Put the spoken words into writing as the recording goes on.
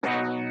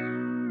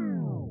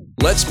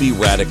Let's be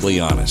radically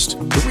honest.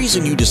 The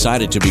reason you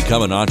decided to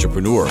become an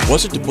entrepreneur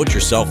wasn't to put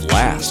yourself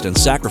last and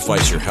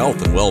sacrifice your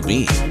health and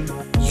well-being.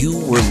 You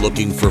were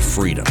looking for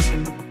freedom.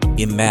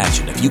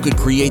 Imagine if you could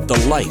create the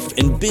life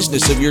and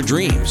business of your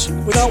dreams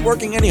without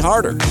working any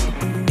harder.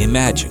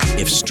 Imagine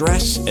if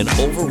stress and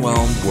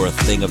overwhelm were a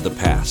thing of the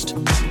past.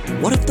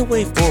 What if the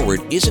way forward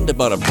isn't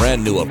about a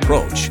brand new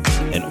approach,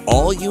 and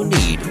all you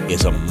need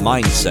is a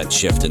mindset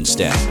shift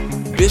instead?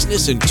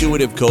 Business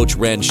intuitive coach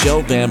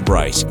Ranchelle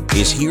Bryce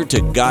is here to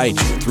guide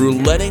you through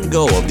letting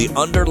go of the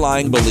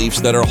underlying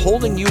beliefs that are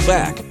holding you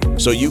back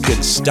so you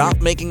can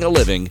stop making a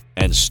living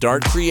and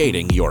start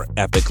creating your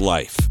epic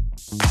life.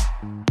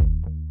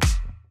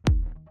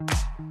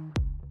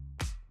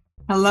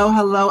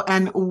 Hello,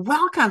 and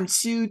welcome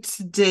to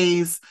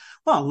today's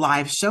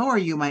live show, or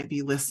you might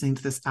be listening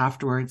to this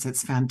afterwards.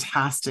 It's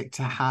fantastic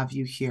to have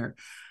you here.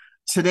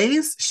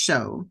 Today's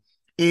show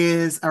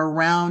is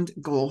around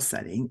goal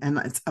setting, and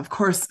it's of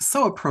course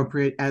so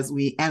appropriate as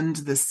we end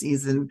the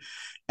season,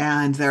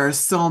 and there are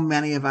so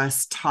many of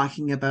us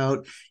talking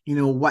about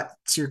what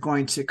you're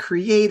going to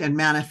create and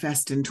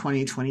manifest in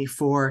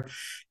 2024.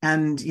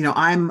 And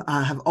I'm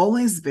have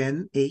always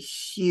been a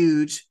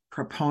huge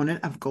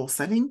proponent of goal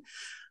setting,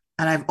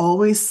 and I've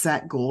always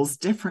set goals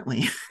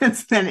differently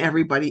than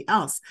everybody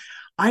else.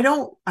 I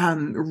don't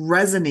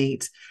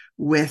resonate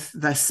with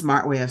the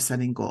smart way of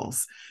setting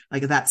goals.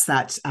 Like that's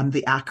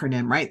the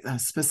acronym, right? The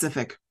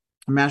specific,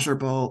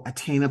 measurable,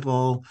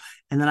 attainable.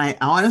 And then I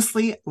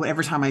honestly,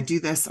 every time I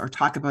do this or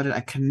talk about it, I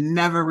can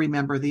never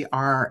remember the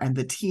R and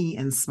the T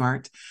in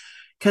SMART,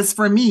 because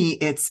for me,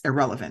 it's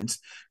irrelevant.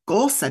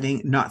 Goal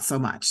setting, not so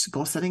much.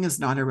 Goal setting is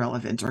not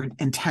irrelevant, or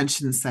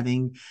intention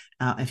setting,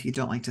 if you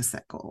don't like to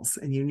set goals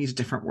and you need a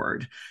different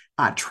word,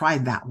 try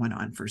that one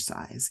on for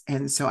size.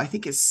 And so I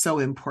think it's so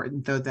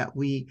important, though, that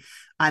we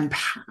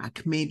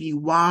unpack maybe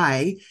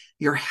why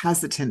you're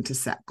hesitant to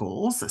set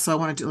goals. So I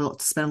want to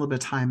spend a little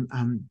bit of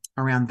time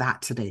around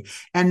that today,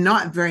 and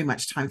not very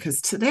much time,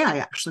 because today I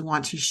actually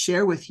want to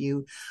share with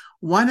you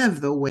one of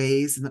the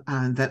ways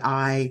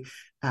that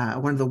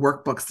one of the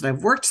workbooks that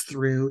I've worked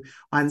through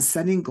on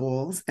setting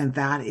goals, and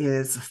that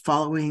is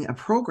following a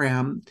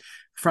program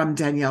from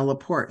Danielle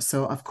Laporte.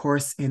 So, of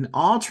course, in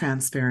all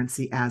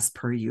transparency, as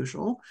per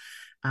usual,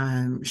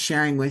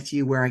 sharing with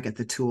you where I get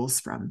the tools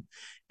from.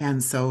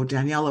 And so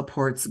Danielle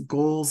Laporte's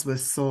Goals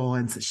with Soul,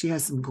 and so she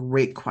has some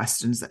great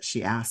questions that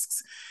she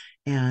asks.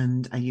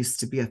 And I used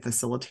to be a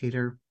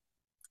facilitator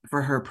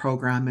for her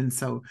program, and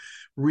so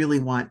really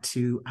want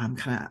to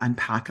kind of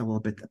unpack a little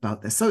bit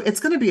about this. So it's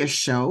going to be a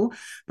show,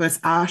 but it's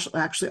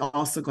actually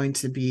also going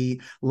to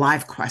be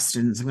live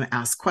questions. I'm going to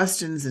ask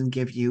questions and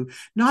give you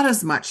not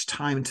as much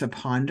time to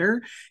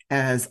ponder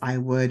as I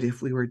would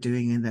if we were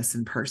doing this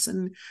in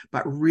person,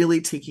 but really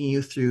taking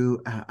you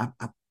through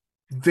a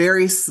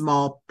very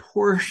small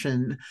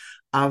portion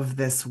of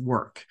this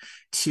work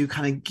to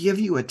kind of give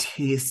you a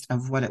taste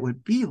of what it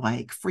would be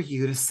like for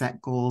you to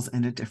set goals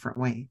in a different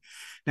way.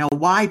 Now,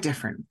 why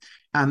different?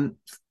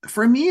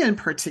 For me in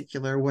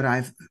particular, what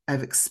I've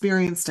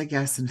experienced, I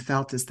guess, and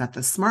felt is that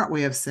the smart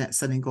way of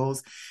setting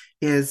goals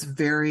is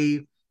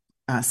very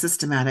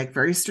systematic,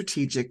 very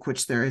strategic,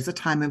 which there is a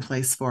time and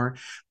place for.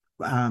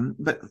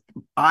 But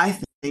I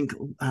think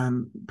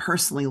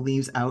personally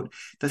leaves out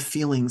the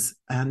feelings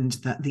and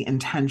the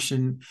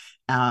intention,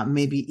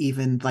 maybe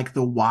even like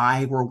the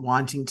why we're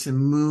wanting to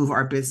move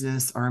our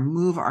business or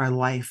move our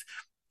life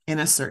in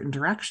a certain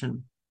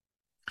direction.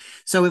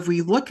 So if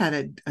we look at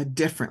it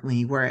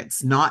differently, where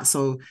it's not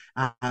so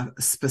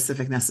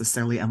specific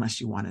necessarily unless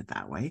you want it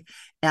that way,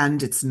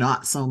 and it's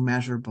not so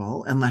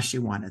measurable unless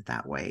you want it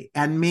that way,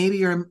 and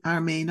maybe or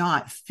may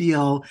not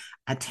feel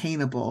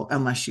attainable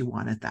unless you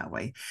want it that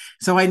way.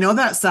 So I know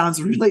that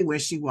sounds really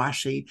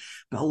wishy-washy,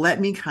 but let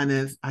me kind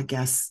of, I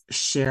guess,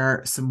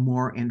 share some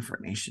more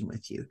information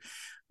with you.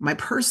 My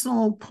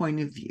personal point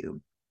of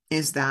view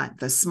is that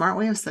the smart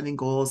way of setting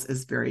goals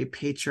is very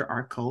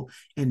patriarchal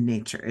in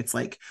nature. It's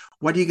like,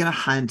 what are you going to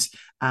hunt?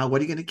 What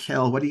are you going to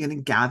kill? What are you going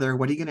to gather?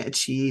 What are you going to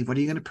achieve? What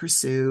are you going to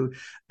pursue?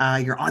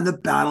 You're on the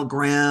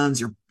battlegrounds.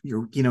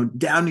 You're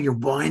down and you're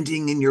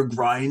winding and you're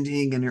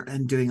grinding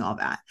and doing all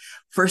that.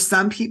 For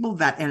some people,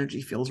 that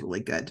energy feels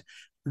really good.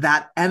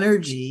 That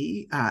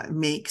energy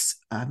makes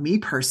me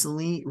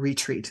personally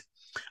retreat.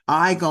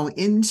 I go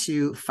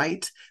into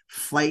fight,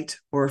 flight,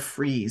 or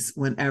freeze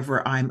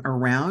whenever I'm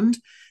around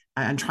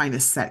and trying to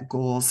set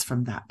goals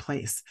from that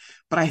place.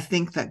 But I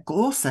think that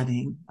goal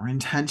setting or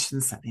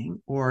intention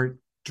setting or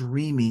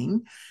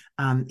dreaming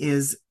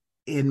is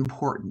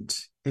important.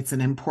 It's an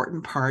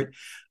important part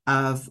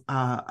of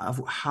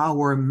how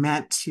we're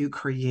meant to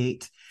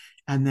create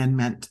and then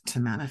meant to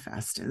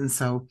manifest. And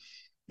so,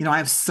 I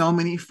have so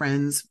many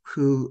friends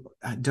who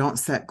don't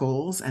set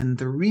goals. And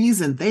the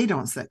reason they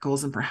don't set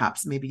goals, and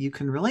perhaps maybe you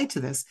can relate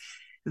to this,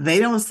 they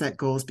don't set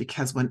goals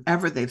because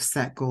whenever they've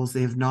set goals,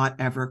 they have not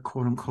ever,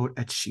 quote unquote,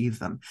 achieved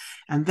them.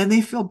 And then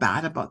they feel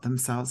bad about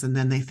themselves. And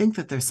then they think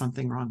that there's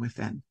something wrong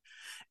within.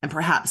 And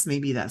perhaps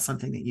maybe that's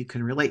something that you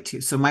can relate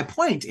to. So my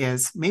point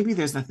is, maybe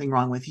there's nothing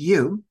wrong with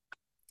you.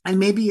 And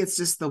maybe it's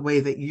just the way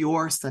that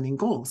you're setting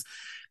goals.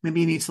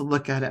 Maybe you need to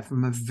look at it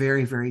from a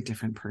very, very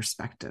different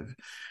perspective,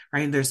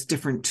 right? There's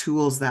different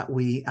tools that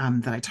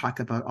that I talk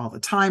about all the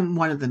time.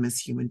 One of them is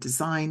human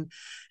design.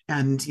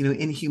 And,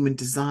 in human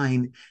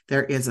design,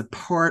 there is a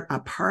part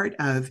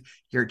of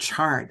your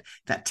chart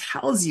that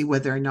tells you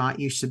whether or not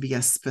you should be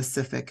a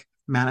specific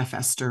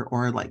manifester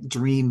or like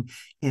dream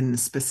in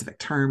specific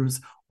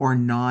terms or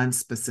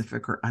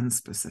non-specific or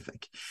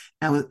unspecific.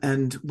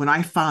 And when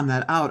I found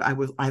that out,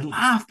 I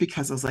laughed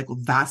because I was like, well,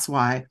 that's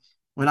why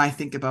when I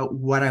think about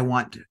what I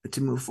want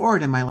to move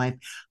forward in my life,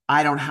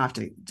 I don't have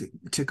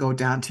to go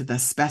down to the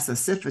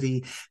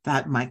specificity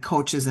that my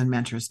coaches and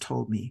mentors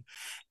told me.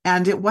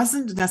 And it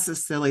wasn't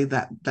necessarily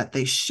that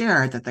they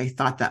shared that they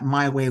thought that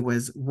my way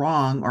was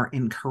wrong or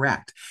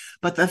incorrect,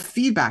 but the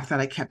feedback that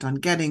I kept on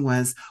getting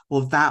was,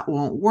 well, that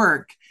won't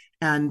work,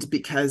 and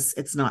because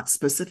it's not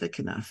specific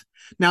enough.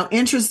 Now,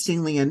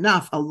 interestingly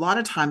enough, a lot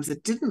of times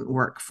it didn't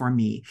work for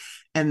me.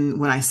 And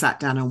when I sat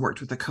down and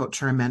worked with a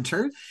coach or a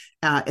mentor,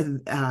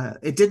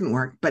 it didn't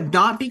work, but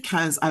not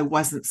because I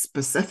wasn't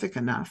specific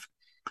enough,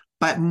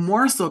 but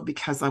more so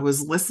because I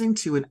was listening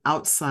to an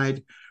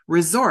outside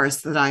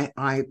resource that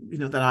I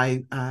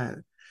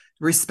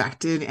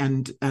respected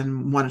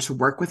and wanted to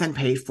work with and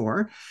paid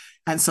for.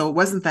 And so it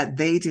wasn't that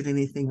they did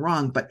anything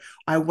wrong, but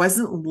I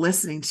wasn't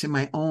listening to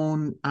my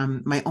own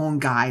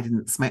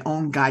guidance, my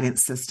own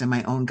guidance system,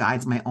 my own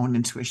guides, my own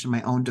intuition,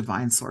 my own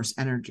divine source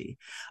energy.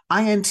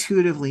 I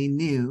intuitively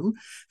knew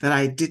that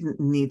I didn't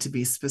need to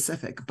be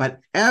specific, but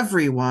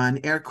everyone,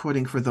 air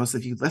quoting for those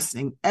of you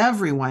listening,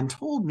 everyone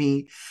told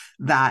me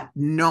that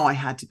no, I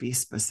had to be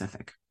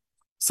specific.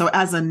 So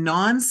as a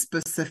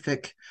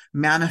non-specific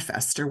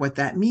manifester, what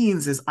that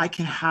means is I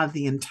can have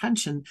the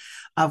intention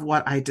of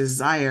what I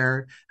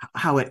desire,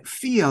 how it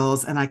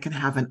feels, and I can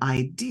have an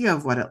idea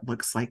of what it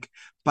looks like,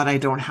 but I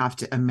don't have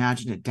to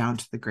imagine it down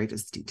to the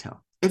greatest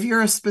detail. If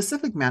you're a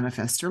specific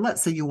manifester,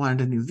 let's say you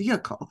wanted a new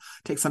vehicle,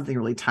 take something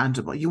really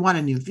tangible. You want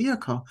a new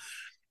vehicle,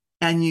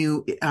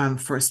 and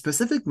for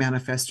specific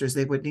manifestors,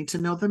 they would need to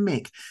know the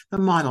make, the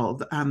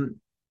model,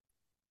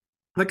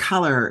 the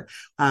color,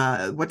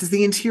 what does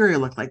the interior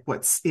look like?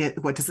 What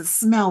does it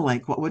smell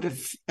like? What would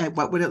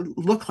it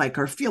look like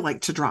or feel like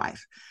to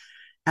drive?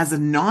 As a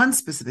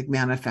non-specific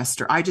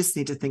manifester, I just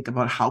need to think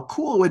about how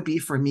cool it would be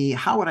for me.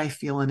 How would I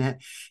feel in it?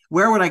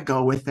 Where would I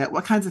go with it?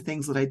 What kinds of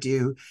things would I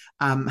do?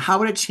 How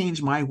would it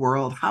change my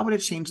world? How would it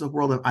change the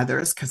world of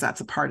others? Because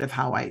that's a part of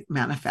how I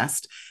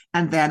manifest.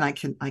 And then I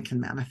can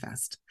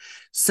manifest.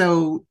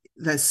 So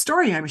the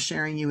story I'm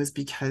sharing you is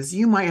because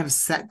you might have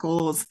set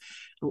goals,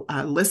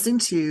 listening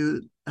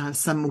to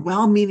some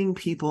well-meaning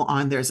people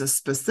on there's a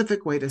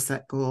specific way to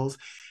set goals.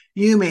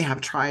 You may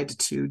have tried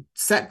to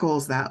set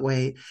goals that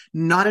way,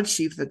 not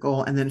achieve the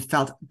goal, and then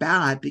felt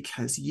bad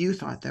because you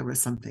thought there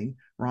was something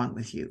wrong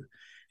with you.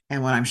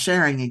 And what I'm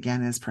sharing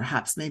again is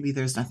perhaps maybe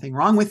there's nothing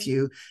wrong with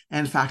you.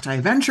 In fact,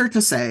 I venture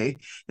to say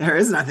there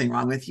is nothing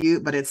wrong with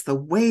you, but it's the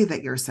way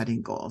that you're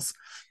setting goals.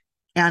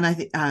 And I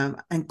think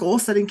and goal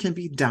setting can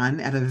be done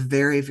at a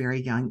very,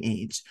 very young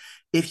age.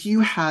 If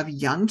you have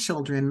young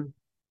children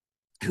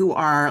who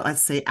are,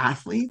 let's say,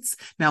 athletes,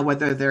 now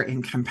whether they're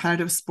in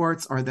competitive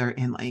sports or they're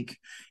in like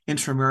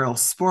intramural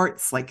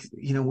sports, like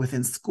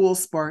within school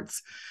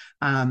sports,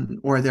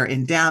 or they're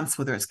in dance,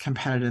 whether it's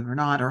competitive or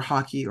not, or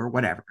hockey or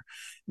whatever,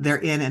 they're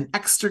in an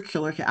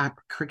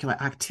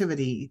extracurricular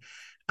activity.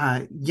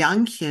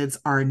 Young kids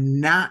are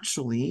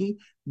naturally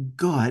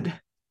good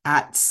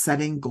at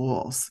setting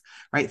goals,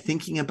 right?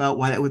 Thinking about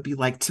what it would be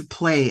like to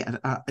play in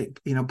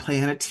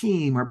a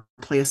team or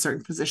play a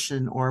certain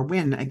position or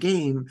win a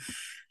game.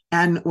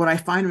 And what I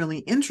find really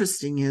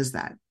interesting is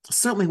that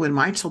certainly when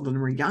my children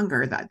were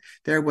younger, that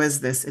there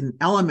was this in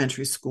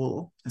elementary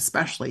school,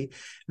 especially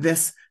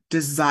this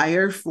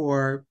desire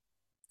for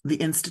the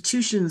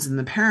institutions and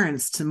the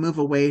parents to move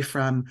away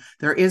from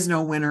there is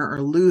no winner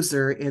or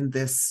loser in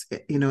this,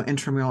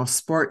 intramural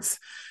sports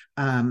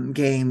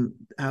game.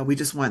 We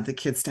just want the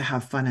kids to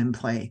have fun and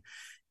play.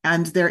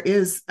 And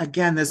there's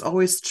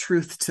always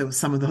truth to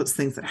some of those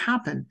things that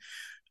happen.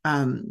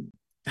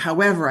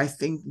 However, I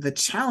think the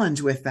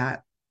challenge with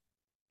that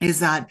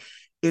is that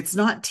it's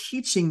not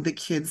teaching the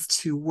kids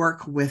to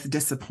work with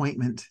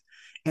disappointment.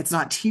 It's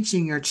not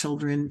teaching your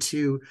children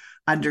to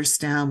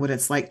understand what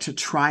it's like to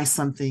try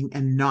something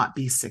and not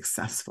be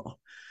successful.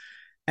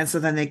 And so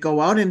then they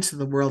go out into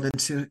the world,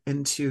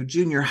 into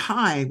junior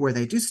high, where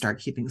they do start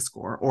keeping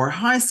score, or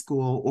high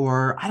school,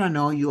 or I don't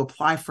know, you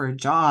apply for a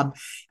job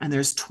and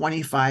there's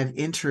 25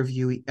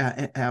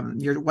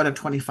 you're one of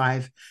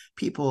 25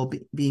 people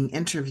being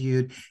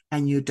interviewed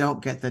and you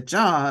don't get the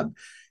job.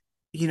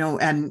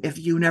 And if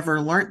you never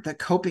learned the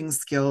coping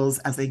skills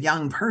as a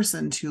young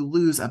person to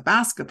lose a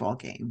basketball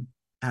game,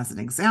 as an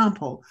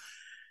example,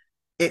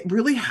 it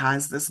really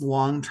has this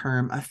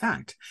long-term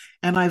effect.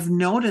 And I've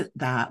noted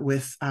that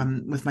with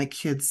my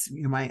kids.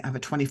 I have a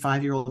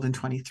 25-year-old and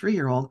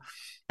 23-year-old,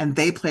 and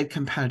they played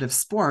competitive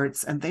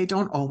sports, and they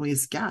don't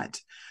always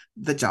get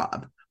the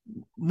job.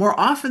 More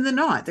often than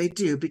not, they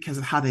do because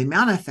of how they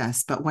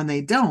manifest. But when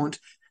they don't,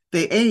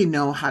 they A,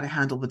 know how to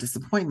handle the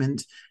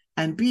disappointment,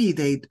 and B,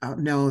 they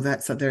know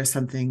that there's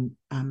something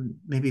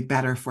maybe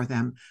better for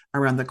them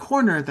around the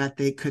corner that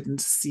they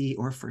couldn't see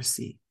or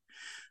foresee.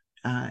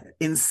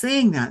 In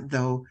saying that,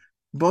 though,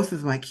 both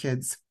of my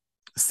kids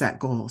set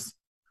goals.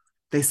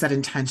 They set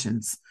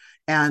intentions,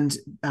 and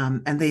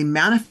they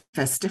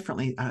manifest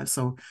differently.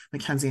 So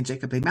Mackenzie and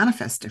Jacob, they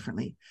manifest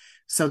differently.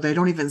 So they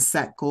don't even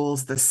set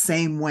goals the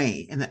same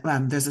way.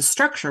 And there's a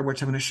structure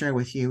which I'm going to share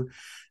with you,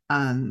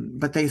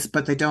 but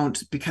they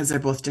don't, because they're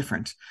both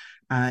different.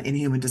 In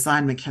human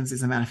design,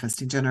 Mackenzie's a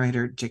manifesting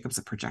generator, Jacob's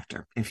a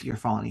projector, if you're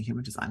following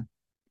human design.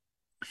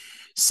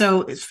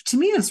 So to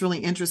me, it's really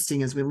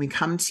interesting is when we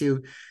come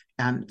to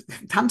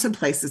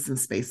places and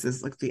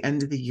spaces like the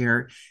end of the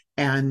year,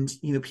 and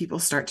people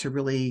start to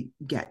really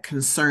get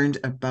concerned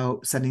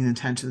about setting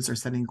intentions or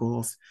setting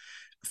goals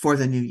for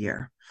the new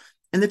year.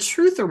 And the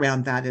truth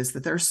around that is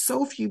that there are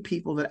so few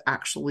people that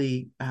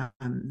actually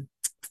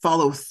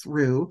follow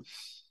through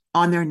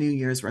on their New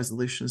Year's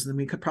resolutions. And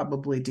we could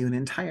probably do an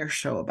entire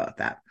show about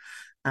that.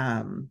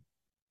 And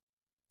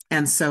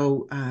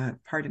so,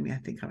 pardon me, I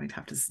think I might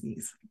have to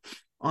sneeze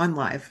on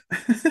live.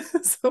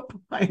 So,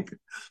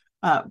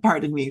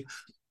 pardon me.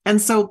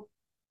 And so,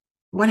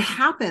 what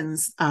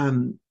happens,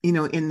 in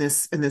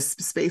this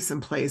space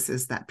and place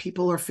is that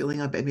people are feeling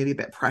maybe a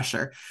bit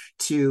pressure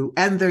to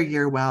end their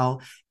year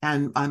well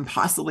and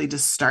possibly to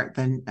start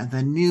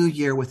the new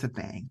year with a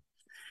bang.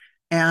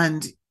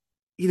 And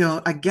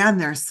again,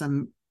 there's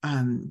some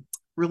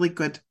really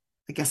good,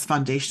 I guess,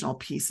 foundational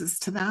pieces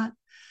to that.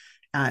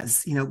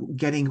 As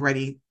getting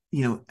ready,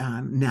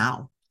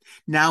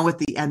 now at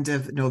the end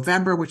of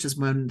November, which is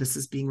when this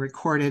is being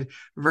recorded,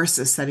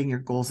 versus setting your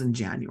goals in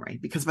January,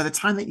 because by the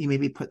time that you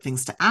maybe put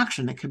things to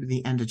action, it could be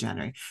the end of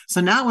January.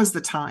 So now is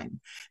the time.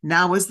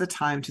 Now is the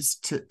time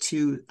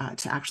to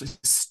actually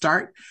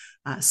start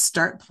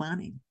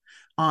planning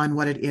on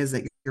what it is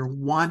that you're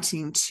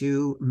wanting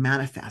to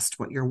manifest,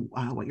 what you're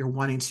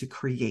wanting to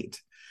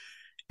create,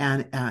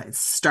 and it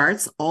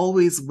starts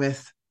always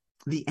with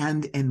the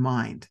end in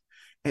mind.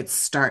 It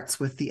starts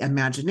with the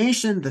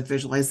imagination, the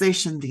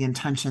visualization, the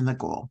intention, the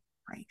goal,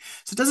 right?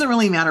 So it doesn't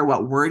really matter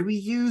what word we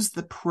use.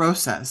 The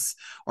process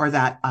or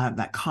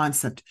that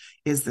concept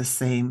is the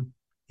same,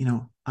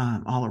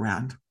 all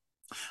around.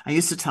 I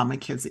used to tell my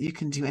kids that you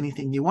can do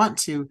anything you want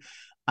to,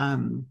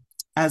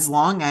 as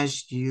long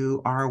as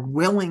you are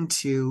willing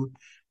to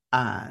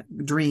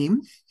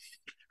dream,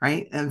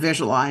 right? And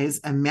visualize,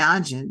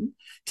 imagine,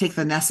 take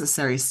the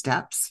necessary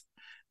steps.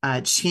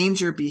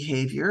 Change your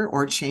behavior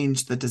or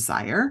change the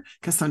desire,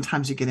 because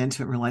sometimes you get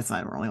into it and realize,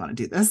 I don't really want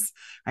to do this,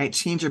 right?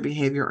 Change your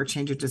behavior or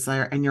change your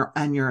desire, and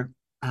you're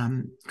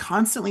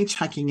constantly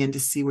checking in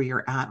to see where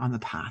you're at on the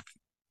path,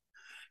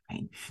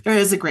 right? There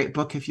is a great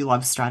book if you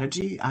love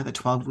strategy, the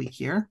 12-week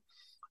year.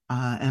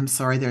 I'm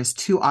sorry, there's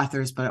two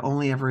authors, but I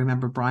only ever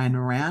remember Brian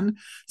Moran.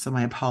 So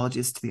my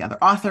apologies to the other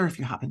author. If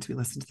you happen to be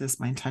listening to this,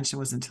 my intention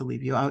wasn't to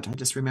leave you out. I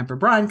just remember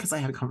Brian because I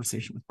had a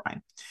conversation with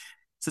Brian.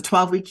 So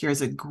 12-week year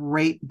is a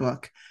great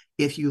book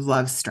if you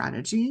love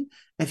strategy.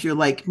 If you're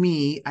like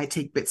me, I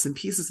take bits and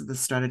pieces of the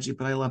strategy,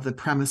 but I love the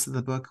premise of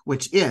the book,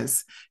 which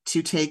is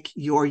to take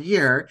your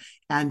year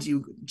and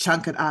you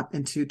chunk it up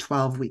into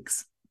 12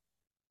 weeks.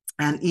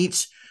 And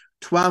each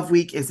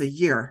 12-week is a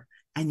year,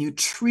 and you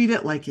treat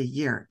it like a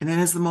year. And it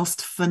is the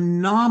most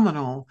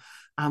phenomenal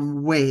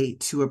way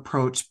to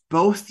approach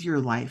both your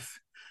life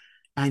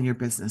and your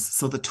business.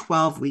 So the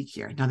 12-week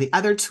year. Now, the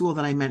other tool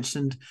that I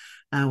mentioned,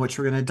 which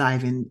we're going to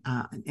dive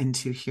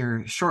into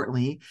here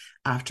shortly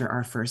after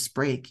our first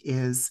break,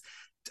 is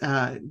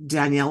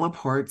Danielle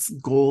Laporte's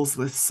Goals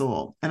with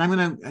Soul. And I'm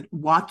going to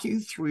walk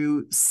you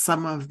through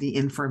some of the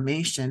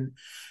information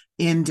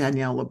in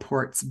Danielle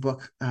Laporte's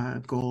book,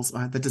 Goals,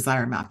 the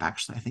Desire Map,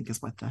 actually, I think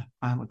is what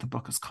the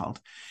book is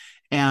called.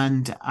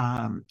 And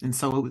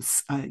so it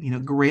was,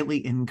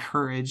 greatly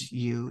encourage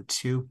you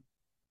to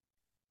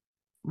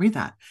read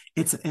that.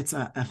 It's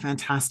a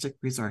fantastic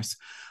resource.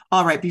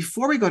 All right,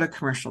 before we go to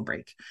commercial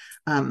break,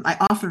 I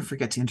often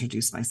forget to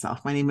introduce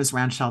myself. My name is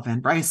Ranchelle Van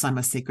Bryce. I'm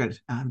a sacred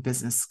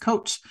business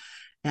coach,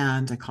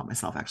 and I call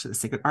myself actually the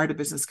Sacred Art of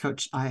Business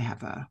Coach. I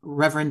have a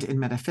reverend in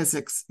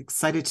metaphysics,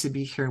 excited to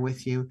be here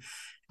with you.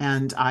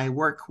 And I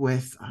work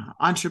with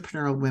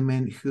entrepreneurial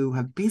women who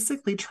have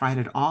basically tried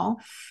it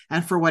all.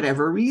 And for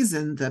whatever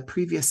reason, the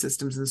previous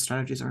systems and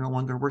strategies are no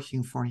longer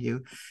working for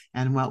you.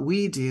 And what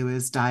we do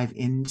is dive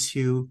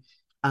into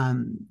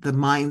the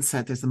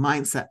mindset. There's a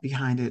mindset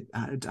behind it,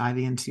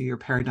 diving into your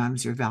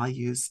paradigms, your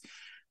values,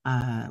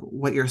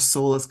 what your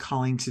soul is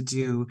calling to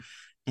do.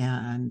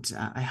 And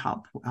I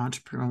help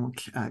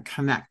entrepreneurs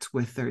connect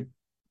with their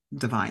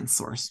divine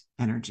source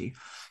energy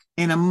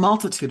in a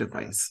multitude of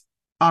ways.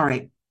 All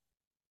right.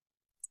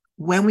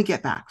 When we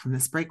get back from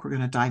this break, we're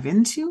going to dive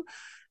into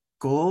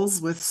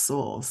Goals with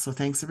Soul. So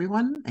thanks,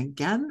 everyone.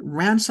 Again,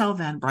 Ranchelle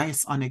Van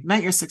Bryce on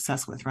Ignite Your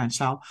Success with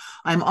Ranchelle.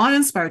 I'm on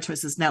Inspired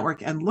Choices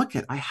Network, and look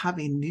I have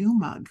a new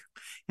mug,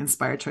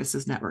 Inspired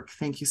Choices Network.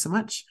 Thank you so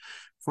much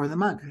for the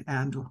mug,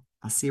 and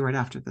I'll see you right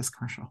after this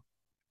commercial.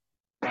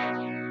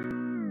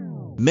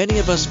 Many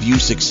of us view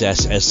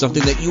success as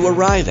something that you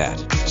arrive at,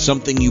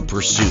 something you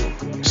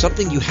pursue,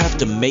 something you have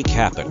to make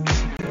happen.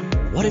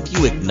 What if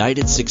you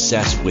ignited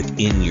success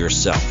within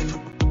yourself?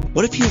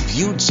 What if you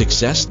viewed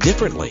success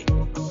differently,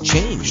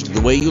 changed the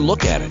way you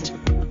look at it?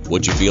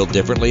 Would you feel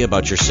differently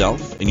about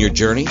yourself and your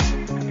journey?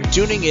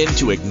 Tuning in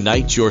to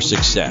Ignite Your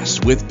Success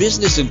with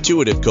business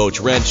intuitive coach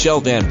Ranchelle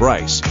Van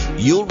Bryce,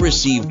 you'll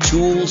receive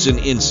tools and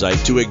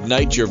insight to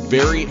ignite your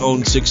very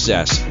own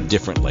success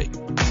differently.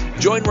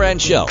 Join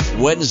Ranchelle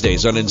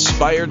Wednesdays on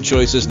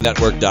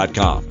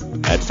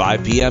InspiredChoicesNetwork.com at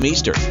 5 p.m.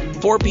 Eastern,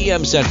 4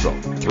 p.m. Central,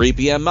 3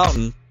 p.m.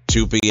 Mountain,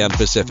 2 p.m.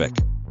 Pacific.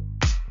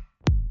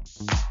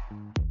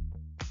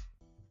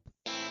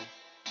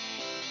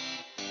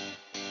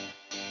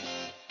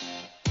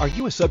 Are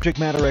you a subject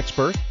matter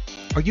expert?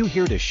 Are you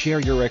here to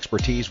share your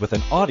expertise with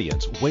an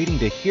audience waiting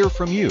to hear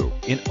from you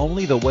in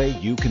only the way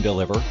you can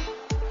deliver?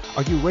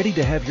 Are you ready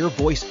to have your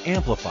voice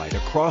amplified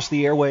across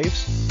the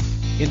airwaves?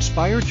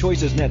 Inspired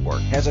Choices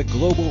Network has a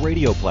global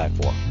radio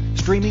platform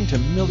streaming to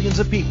millions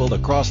of people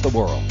across the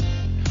world.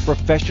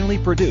 Professionally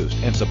produced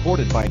and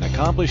supported by an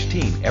accomplished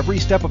team every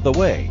step of the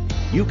way,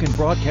 you can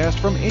broadcast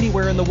from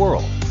anywhere in the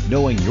world,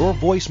 knowing your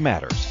voice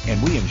matters,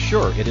 and we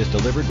ensure it is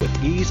delivered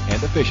with ease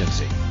and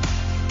efficiency.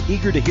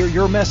 Eager to hear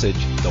your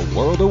message, the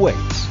world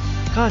awaits.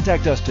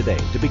 Contact us today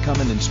to become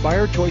an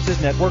Inspired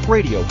Choices Network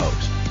radio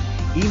host.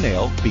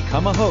 Email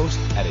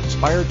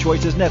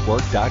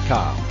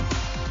becomeahost@inspiredchoicesnetwork.com.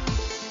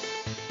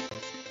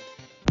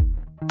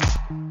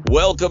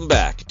 Welcome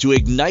back to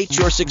Ignite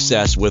Your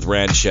Success with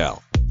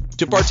Ranchelle.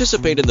 To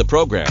participate in the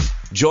program,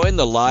 join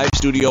the live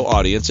studio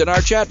audience in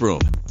our chat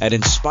room at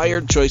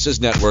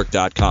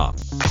InspiredChoicesNetwork.com.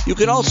 You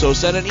can also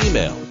send an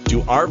email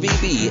to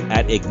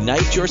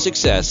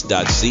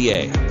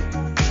rvb@igniteyoursuccess.ca.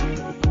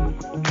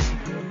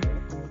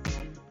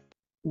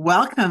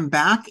 Welcome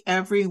back,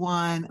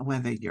 everyone,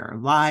 whether you're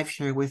live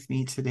here with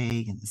me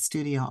today in the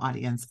studio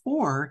audience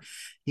or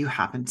you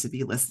happen to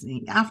be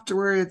listening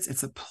afterwards.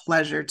 It's a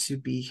pleasure to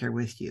be here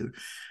with you.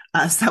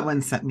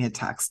 Someone sent me a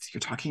text.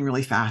 You're talking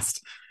really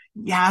fast.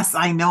 Yes,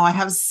 I know. I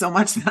have so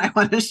much that I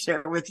want to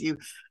share with you.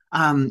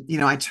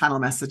 I channel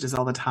messages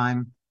all the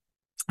time.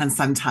 And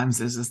sometimes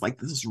there's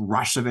this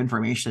rush of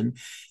information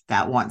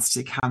that wants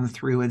to come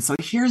through. And so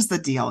here's the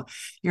deal.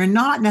 You're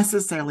not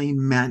necessarily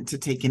meant to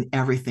take in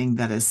everything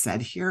that is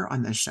said here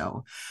on the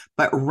show,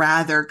 but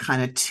rather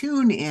kind of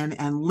tune in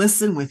and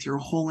listen with your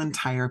whole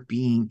entire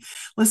being.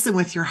 Listen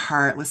with your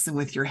heart, listen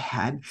with your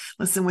head,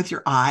 listen with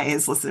your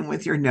eyes, listen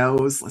with your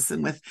nose,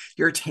 listen with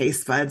your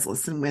taste buds,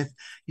 listen with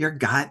your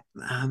gut,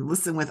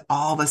 listen with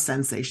all the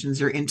sensations,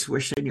 your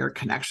intuition, your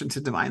connection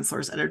to divine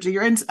source energy,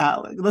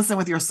 listen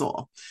with your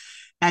soul.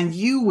 And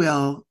you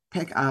will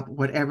pick up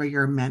whatever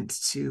you're meant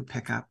to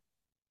pick up.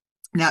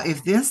 Now,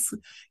 if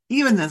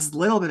even this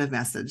little bit of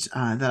message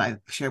that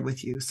I've shared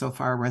with you so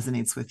far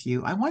resonates with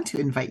you, I want to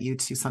invite you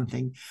to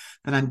something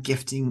that I'm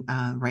gifting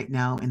right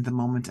now in the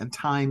moment of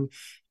time.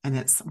 And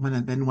it's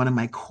been one of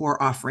my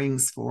core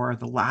offerings for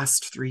the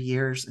last 3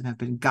 years, and I've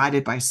been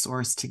guided by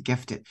Source to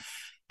gift it.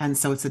 And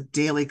so it's a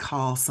daily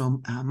call.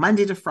 So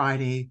Monday to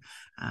Friday,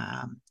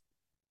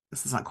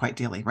 this is not quite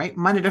daily, right?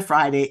 Monday to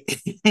Friday,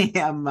 8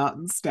 a.m.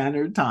 Mountain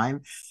Standard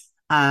Time.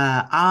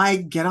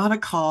 I get on a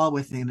call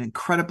with an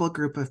incredible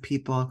group of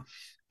people,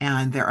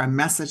 and there are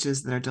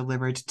messages that are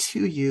delivered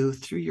to you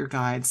through your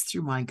guides,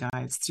 through my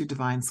guides, through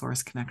Divine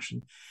Source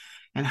Connection.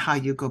 And how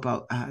you go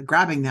about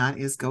grabbing that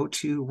is go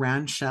to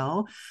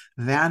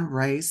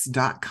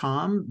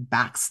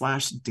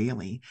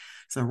RanchelleVanBryce.com/daily.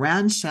 So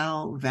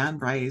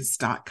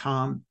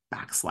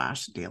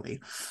RanchelleVanBryce.com/daily.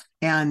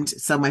 And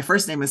so my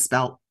first name is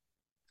spelled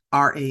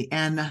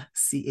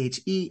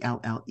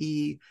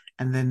RanchelleE,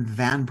 and then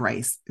Van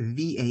Bryce,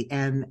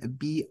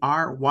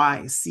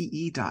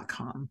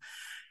 VanBryce.com.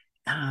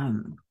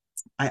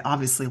 I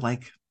obviously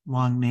like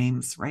long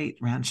names, right?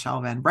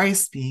 Ranchelle Van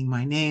Bryce being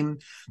my name.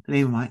 The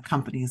name of my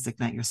company is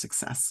Ignite Your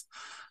Success.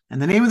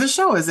 And the name of the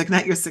show is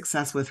Ignite Your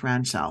Success with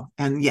Ranchelle.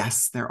 And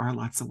yes, there are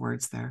lots of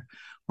words there.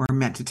 We're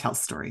meant to tell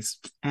stories.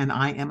 And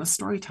I am a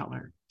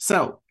storyteller.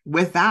 So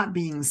with that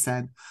being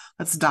said,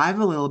 let's dive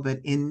a little bit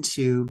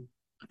into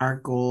our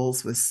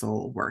goals with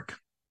soul work.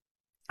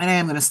 And I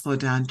am going to slow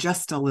down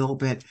just a little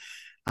bit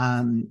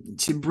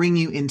to bring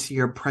you into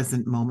your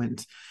present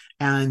moment.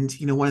 And,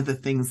 one of the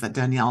things that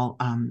Danielle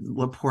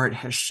Laporte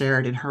has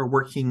shared in her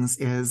workings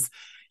is,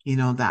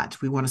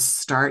 that we want to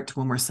start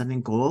when we're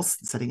setting goals,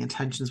 setting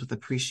intentions with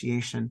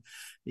appreciation,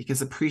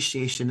 because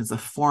appreciation is a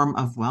form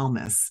of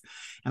wellness.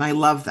 And I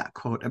love that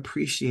quote.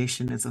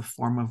 Appreciation is a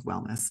form of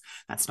wellness.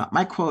 That's not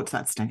my quote.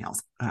 That's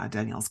Danielle's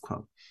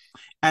quote.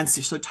 And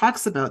so it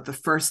talks about the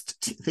first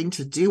thing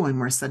to do when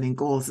we're setting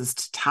goals is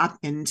to tap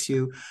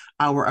into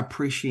our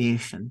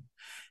appreciation.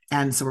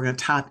 And so we're going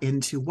to tap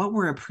into what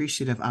we're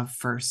appreciative of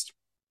first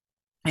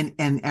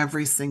in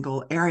every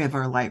single area of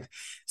our life.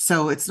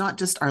 So it's not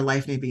just our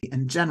life maybe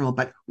in general,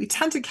 but we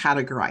tend to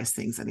categorize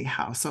things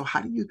anyhow. So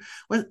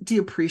what do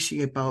you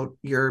appreciate about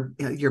your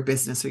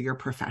business or your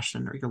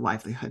profession or your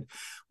livelihood?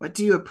 What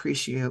do you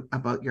appreciate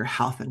about your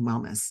health and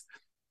wellness?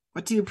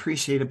 What do you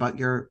appreciate about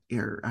your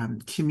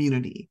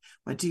community?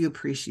 What do you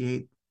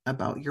appreciate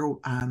about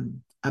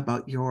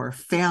your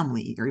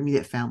family, your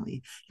immediate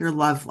family, your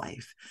love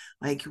life?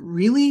 Like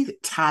really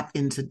tap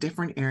into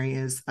different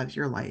areas of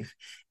your life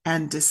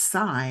and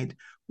decide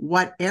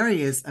what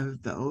areas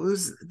of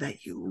those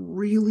that you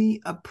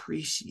really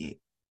appreciate.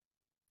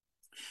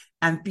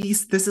 And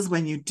this is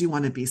when you do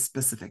want to be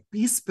specific.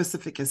 Be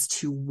specific as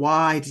to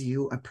why do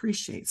you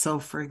appreciate. So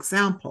for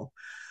example,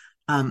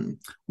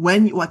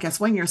 when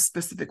you're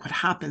specific, what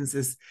happens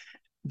is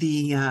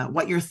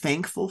what you're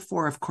thankful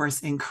for, of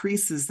course,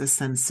 increases the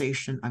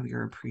sensation of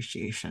your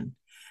appreciation.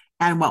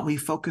 And what we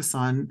focus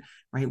on,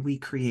 right, we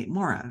create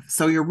more of.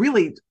 So you're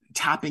really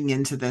tapping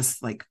into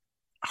this like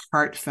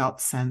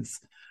heartfelt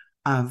sense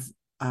of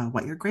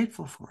what you're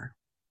grateful for.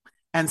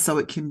 And so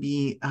it can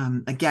be,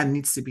 again,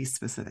 needs to be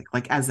specific,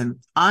 like as in,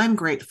 I'm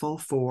grateful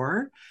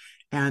for,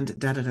 and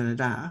da da da da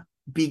da,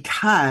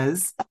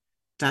 because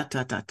da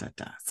da da da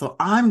da. So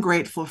I'm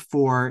grateful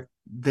for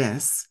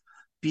this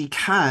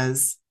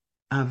because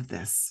of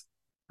this,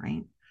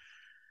 right?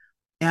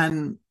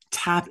 And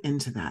tap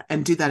into that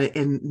and do that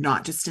in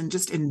not just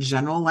in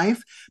general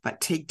life,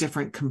 but take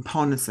different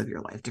components of your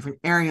life, different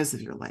areas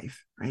of your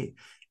life, right?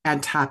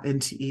 And tap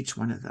into each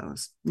one of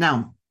those.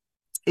 Now,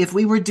 if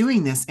we were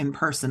doing this in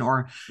person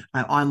or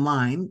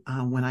online,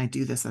 when I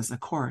do this as a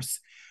course,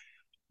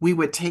 we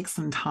would take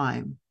some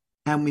time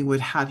and we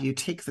would have you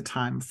take the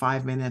time,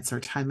 5 minutes or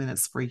 10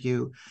 minutes for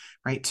you,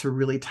 right, to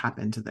really tap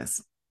into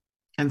this.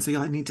 And so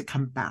you'll need to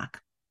come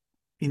back,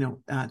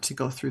 to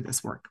go through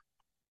this work.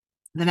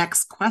 The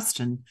next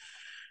question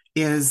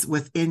is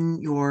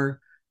within your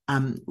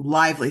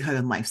livelihood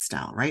and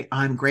lifestyle, right?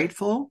 I'm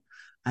grateful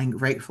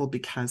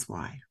because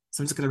why?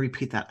 So I'm just going to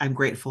repeat that. I'm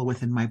grateful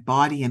within my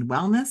body and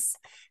wellness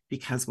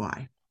because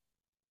why?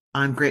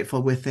 I'm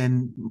grateful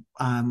within,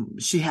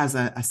 she has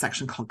a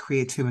section called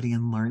creativity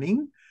and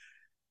learning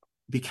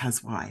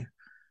because why?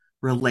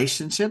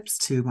 Relationships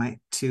to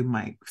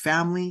my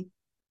family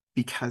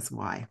because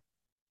why?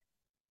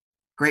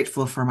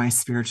 Grateful for my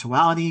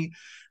spirituality.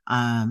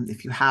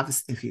 If you have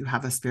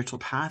a spiritual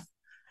path,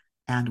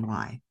 and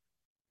why?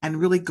 And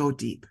really go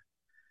deep.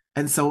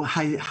 And so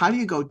how do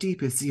you go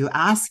deep is you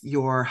ask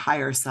your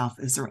higher self,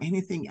 is there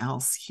anything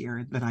else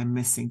here that I'm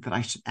missing that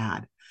I should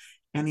add?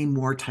 Any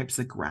more types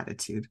of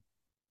gratitude,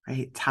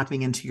 right?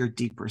 Tapping into your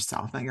deeper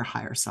self, not your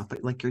higher self,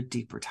 but like your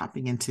deeper,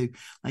 tapping into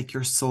like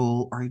your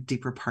soul or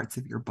deeper parts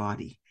of your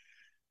body,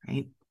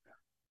 right?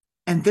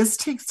 And this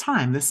takes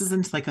time. This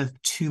isn't like a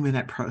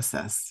 2-minute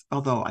process,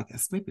 although I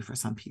guess maybe for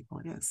some people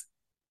it is.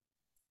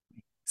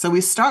 So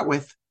we start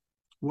with,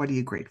 what are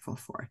you grateful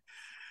for?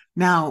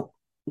 Now,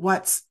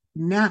 what's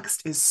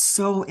next is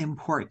so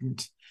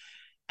important.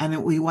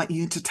 And we want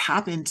you to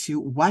tap into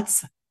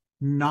what's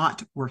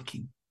not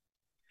working.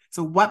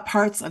 So what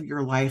parts of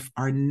your life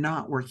are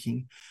not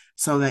working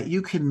so that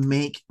you can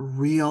make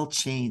real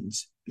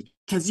change?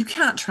 Because you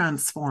can't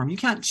transform, you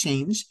can't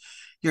change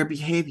your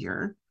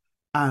behavior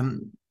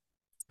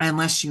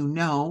unless you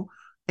know,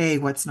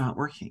 what's not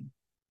working.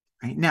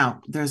 Right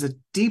now, there's a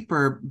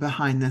deeper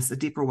behind this, a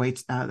deeper way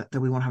that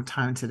we won't have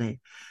time today.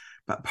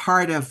 But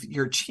part of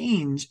your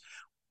change,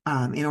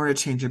 in order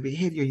to change your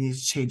behavior, you need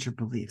to change your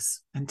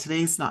beliefs. And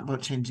today's not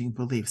about changing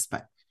beliefs,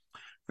 but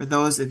for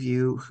those of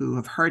you who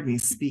have heard me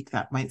speak,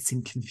 that might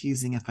seem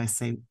confusing if I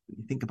say,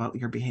 think about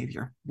your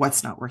behavior,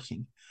 what's not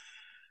working,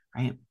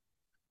 right?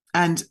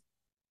 And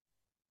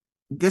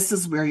this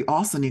is where you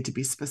also need to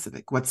be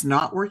specific. What's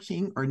not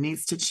working or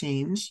needs to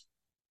change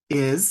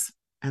is,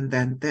 and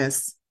then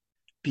this,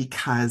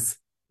 because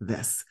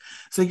this.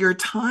 So you're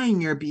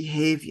tying your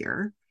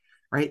behavior,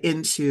 right,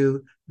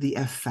 into the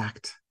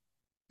effect.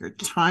 You're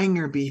tying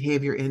your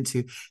behavior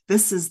into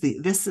this is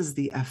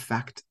the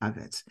effect of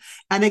it.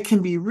 And it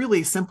can be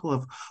really simple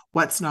of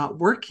what's not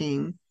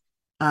working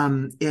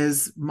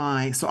is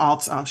so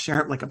I'll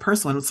share it like a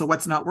personal one. So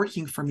what's not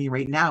working for me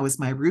right now is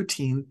my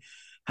routine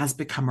has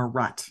become a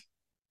rut.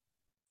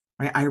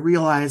 Right? I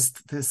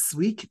realized this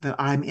week that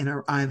I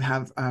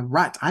have a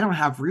rut. I don't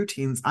have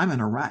routines. I'm in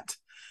a rut.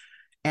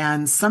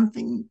 And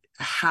something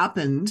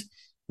happened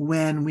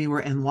when we were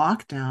in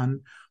lockdown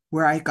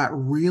where I got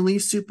really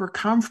super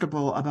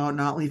comfortable about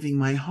not leaving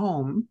my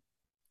home,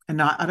 and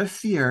not out of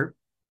fear,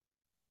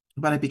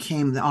 but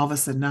all of a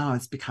sudden now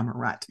it's become a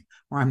rut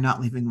where I'm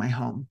not leaving my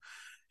home.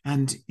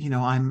 And,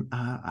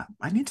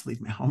 I need to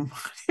leave my home,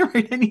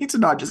 right? I need to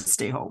not just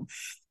stay home.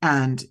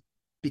 And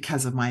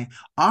because of my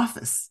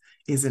office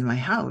is in my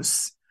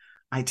house,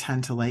 I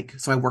tend to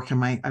so I work in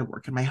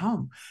my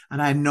home,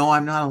 and I know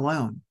I'm not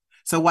alone.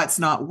 So what's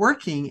not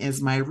working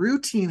is my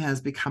routine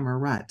has become a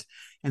rut,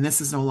 and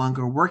this is no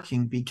longer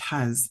working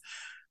because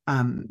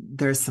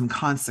there's some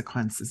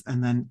consequences.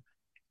 And then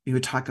you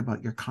would talk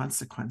about your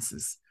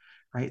consequences,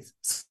 right?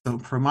 So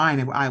for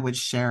mine, I would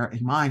share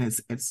in mine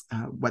is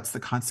what's the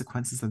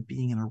consequences of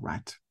being in a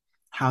rut?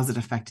 How's it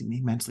affecting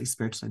me mentally,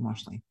 spiritually,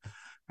 emotionally,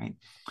 right?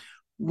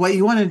 What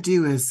you want to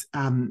do is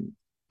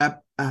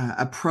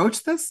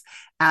approach this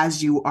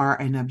as you are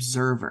an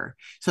observer.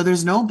 So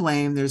there's no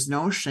blame, there's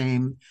no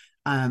shame.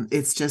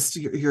 It's just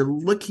you're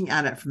looking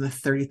at it from the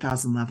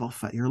 30,000 level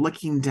foot. You're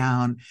looking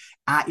down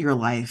at your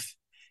life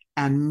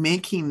and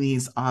making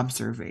these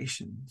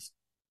observations.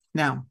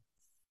 Now,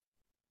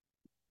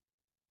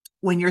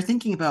 when you're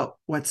thinking about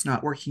what's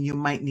not working, you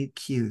might need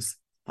cues.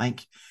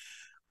 Like,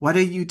 what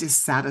are you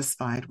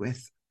dissatisfied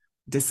with,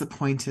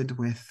 disappointed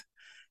with,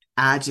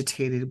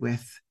 agitated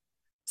with,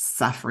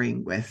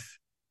 suffering with?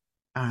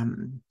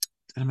 I'm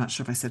not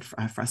sure if I said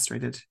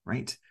frustrated,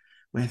 right?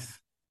 With.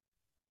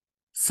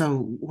 So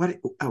what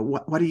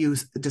are you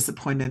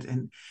disappointed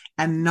in?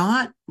 And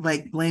not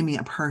like blaming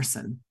a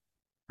person,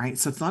 right?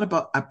 So it's not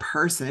about a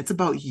person, it's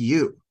about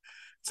you.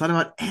 It's not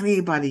about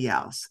anybody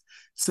else.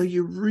 So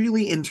you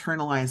really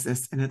internalize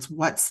this, and it's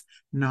what's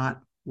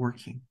not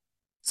working.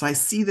 So I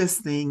see this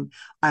thing,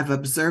 I've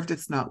observed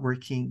it's not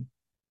working,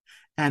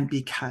 and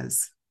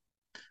because.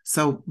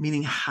 So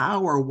meaning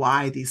how or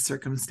why these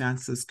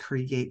circumstances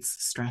creates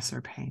stress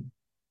or pain.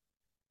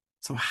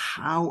 So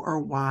how or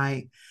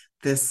why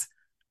this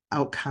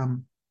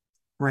outcome,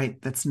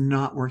 right, that's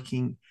not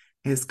working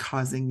is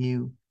causing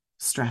you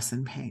stress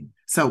and pain.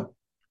 So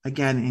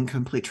again, in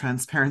complete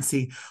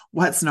transparency,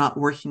 what's not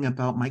working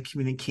about my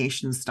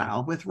communication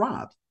style with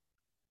Rob?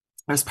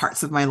 There's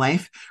parts of my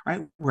life,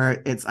 right,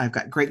 where I've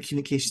got great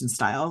communication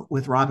style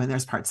with Rob, and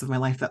there's parts of my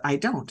life that I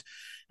don't.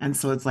 And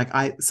so it's like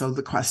so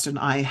the question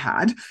I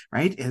had,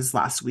 right, is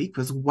last week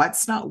was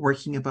what's not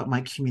working about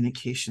my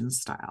communication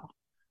style?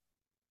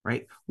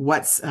 Right?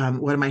 What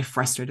am I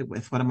frustrated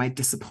with? What am I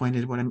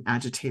disappointed? What am I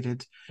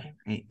agitated?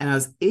 Right? And I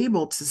was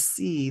able to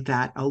see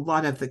that a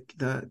lot of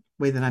the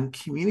way that I'm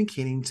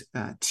communicating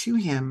to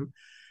him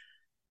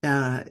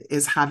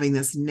is having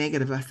this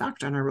negative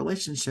effect on our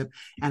relationship,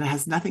 and it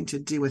has nothing to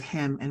do with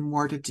him and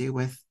more to do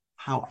with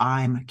how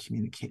I'm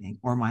communicating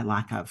or my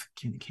lack of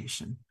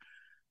communication.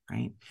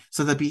 Right?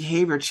 So the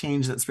behavior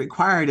change that's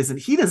required is that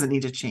he doesn't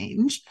need to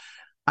change.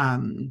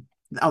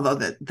 Although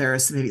that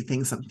there's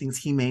maybe some things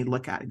he may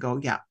look at and go,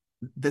 yeah,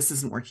 this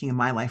isn't working in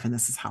my life, and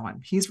this is how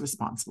he's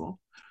responsible.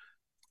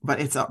 But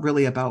it's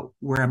really about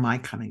where am I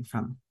coming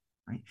from,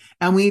 right?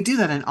 And we do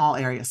that in all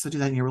areas. So do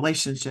that in your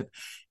relationship,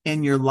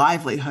 in your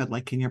livelihood,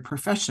 like in your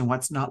profession,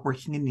 what's not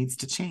working and needs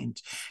to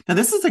change. Now,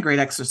 this is a great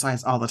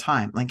exercise all the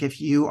time. Like if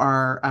you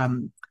are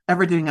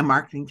ever doing a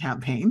marketing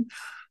campaign,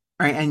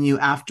 right, and you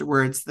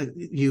afterwards,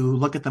 you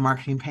look at the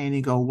marketing campaign and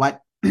you go,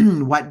 what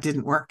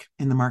didn't work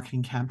in the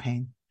marketing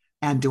campaign?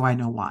 And do I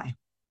know why?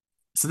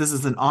 So this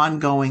is an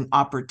ongoing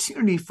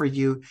opportunity for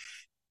you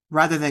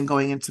rather than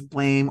going into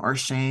blame or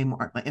shame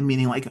or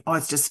meaning like, oh,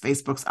 it's just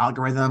Facebook's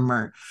algorithm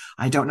or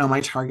I don't know my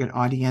target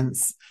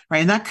audience, right?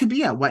 And that could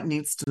be what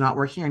needs to not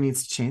working or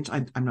needs to change.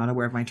 I'm not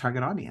aware of my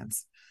target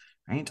audience,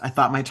 right? I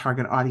thought my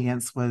target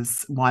audience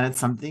wanted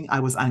something.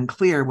 I was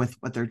unclear with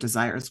what their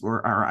desires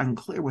were or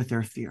unclear with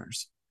their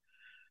fears.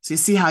 So you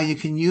see how you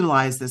can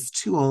utilize this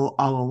tool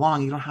all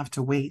along. You don't have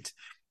to wait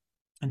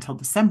until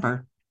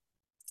December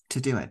to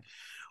do it.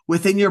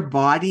 Within your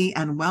body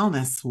and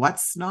wellness,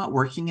 what's not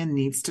working and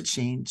needs to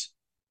change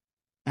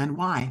and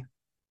why?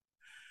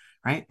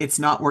 Right? It's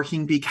not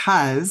working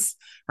because,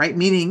 right?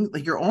 Meaning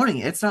like you're owning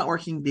it. It's not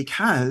working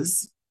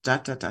because da,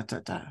 da, da, da,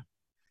 da.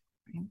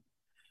 Right?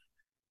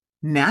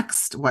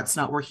 Next, what's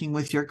not working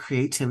with your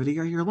creativity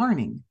or your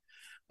learning?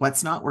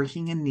 What's not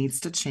working and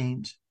needs to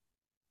change?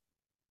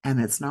 And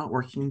it's not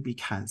working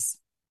because,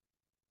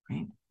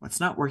 right? What's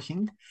not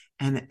working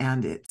and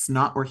it's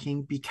not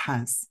working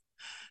because.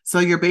 So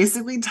you're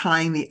basically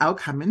tying the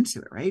outcome into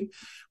it, right?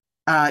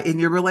 In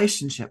your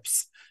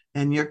relationships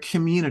and your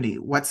community,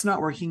 what's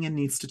not working and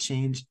needs to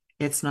change?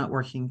 It's not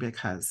working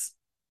because.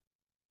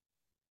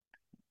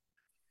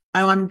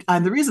 And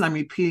the reason I'm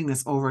repeating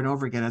this over and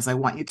over again is I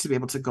want you to be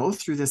able to go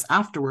through this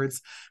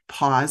afterwards,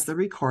 pause the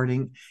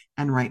recording,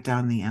 and write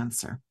down the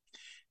answer.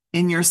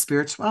 In your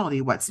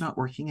spirituality, what's not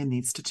working and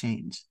needs to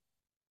change?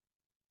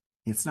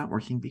 It's not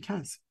working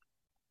because.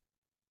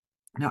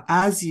 Now,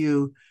 as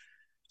you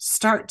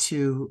start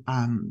to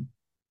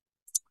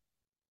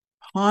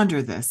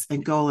ponder this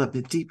and go a little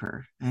bit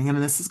deeper,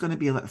 and this is going to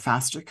be a little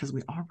faster because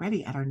we're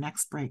already at our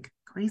next break.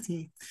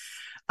 Crazy.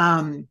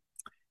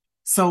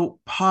 So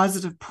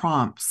positive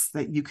prompts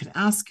that you could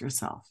ask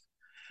yourself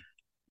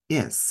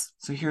is,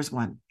 so here's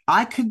one.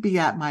 I could be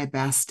at my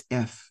best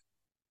if.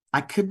 I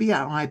could be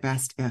at my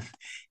best if.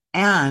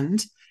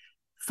 And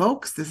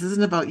folks, this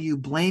isn't about you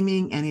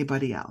blaming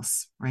anybody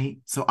else, right?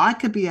 So I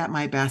could be at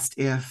my best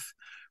if,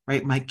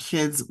 right, my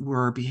kids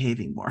were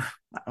behaving more.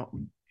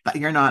 But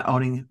you're not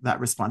owning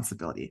that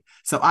responsibility.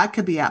 So I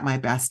could be at my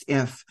best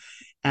if,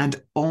 and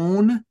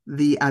own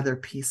the other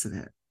piece of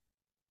it.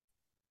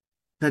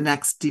 The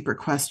next deeper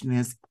question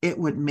is, it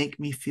would make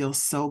me feel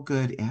so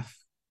good if.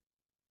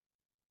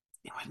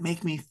 It would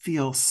make me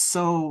feel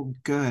so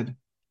good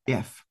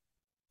if.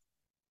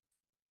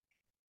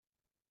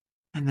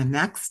 And the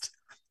next,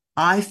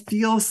 I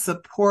feel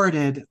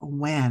supported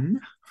when.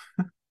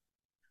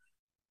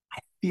 I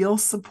feel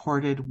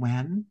supported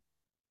when.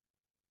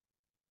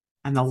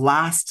 And the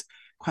last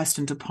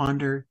question to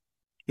ponder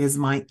is,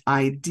 my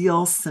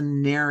ideal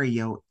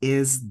scenario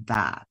is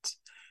that.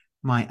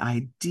 My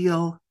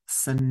ideal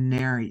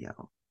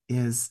scenario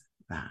is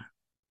that?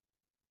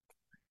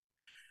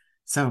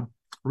 So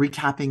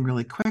recapping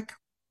really quick,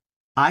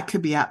 I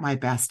could be at my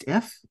best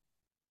if,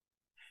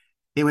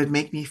 it would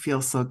make me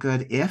feel so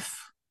good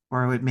if,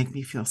 or it would make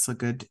me feel so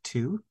good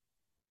too.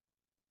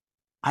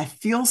 I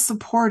feel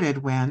supported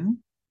when,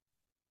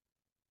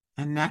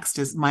 and next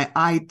is my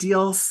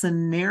ideal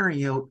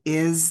scenario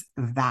is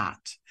that.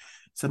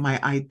 So my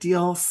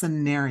ideal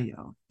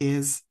scenario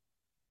is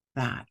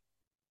that.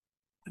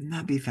 Wouldn't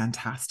that be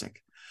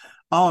fantastic?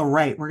 All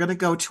right, we're going to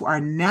go to our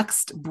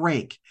next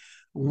break.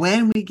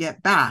 When we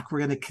get back, we're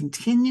going to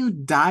continue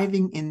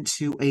diving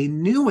into a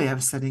new way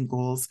of setting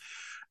goals.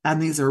 And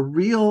these are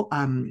real,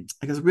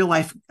 real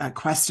life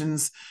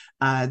questions.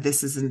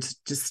 This isn't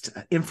just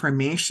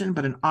information,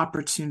 but an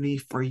opportunity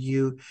for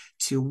you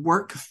to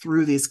work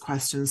through these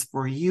questions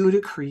for you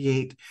to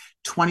create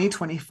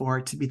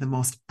 2024 to be the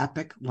most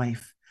epic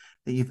life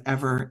that you've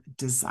ever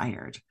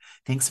desired.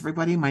 Thanks,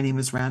 everybody. My name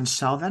is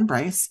Ranchelle Van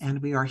Bryce,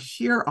 and we are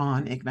here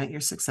on Ignite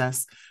Your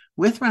Success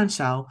with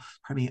Ranchelle,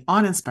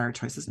 on Inspired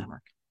Choices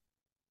Network.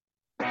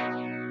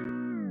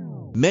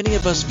 Many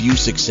of us view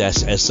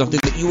success as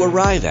something that you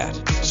arrive at,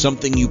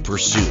 something you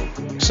pursue,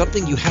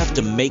 something you have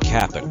to make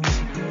happen.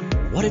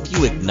 What if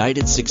you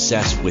ignited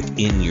success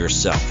within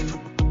yourself?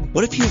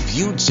 What if you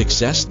viewed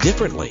success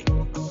differently,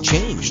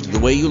 changed the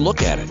way you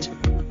look at it?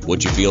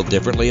 Would you feel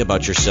differently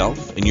about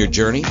yourself and your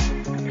journey?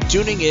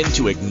 Tuning in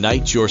to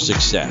Ignite Your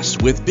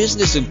Success with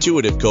business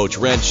intuitive coach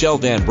Ranchelle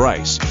Van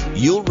Bryce,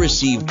 you'll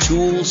receive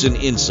tools and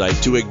insight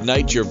to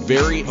ignite your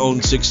very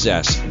own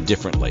success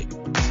differently.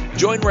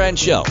 Join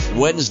Ranchelle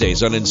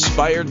Wednesdays on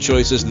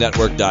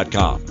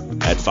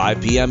InspiredChoicesNetwork.com at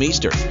 5 p.m.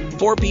 Eastern,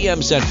 4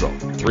 p.m. Central,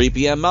 3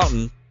 p.m.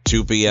 Mountain,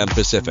 2 p.m.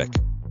 Pacific.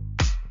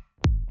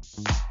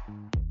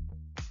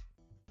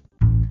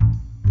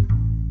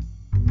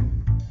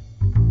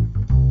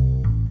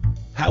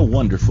 How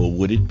wonderful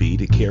would it be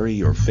to carry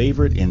your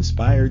favorite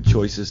Inspired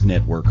Choices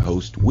Network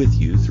host with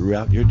you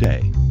throughout your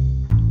day?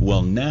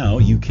 Well, now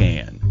you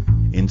can.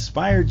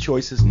 Inspired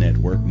Choices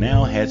Network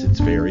now has its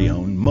very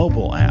own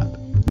mobile app.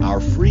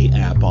 Our free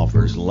app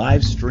offers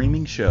live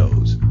streaming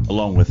shows,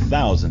 along with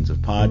thousands of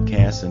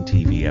podcasts and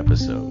TV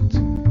episodes.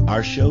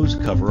 Our shows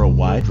cover a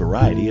wide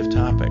variety of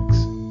topics.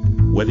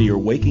 Whether you're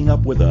waking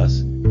up with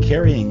us,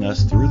 carrying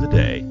us through the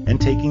day, and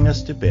taking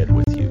us to bed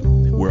with you,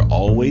 we're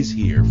always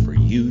here for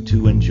you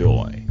to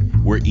enjoy.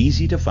 We're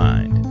easy to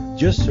find.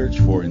 Just search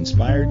for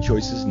Inspired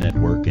Choices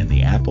Network in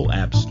the Apple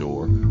App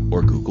Store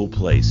or Google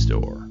Play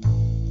Store.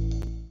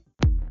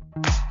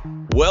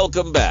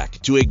 Welcome back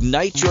to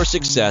Ignite Your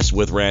Success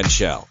with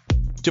Ranchelle.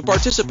 To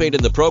participate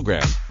in the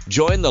program,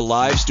 join the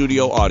live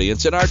studio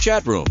audience in our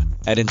chat room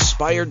at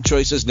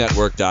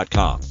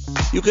InspiredChoicesNetwork.com.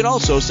 You can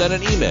also send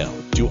an email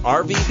to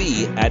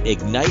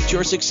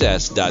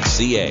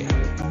rvb@igniteyoursuccess.ca.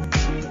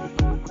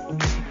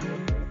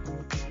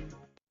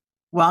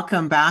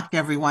 Welcome back,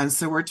 everyone.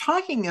 So we're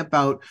talking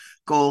about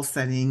goal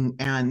setting,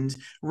 and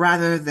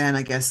rather than,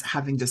 I guess,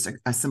 having just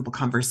a simple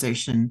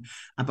conversation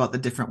about the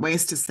different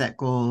ways to set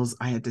goals,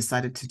 I had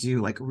decided to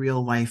do like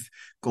real life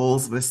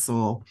goals with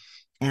soul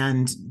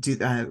and do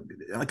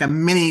like a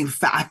mini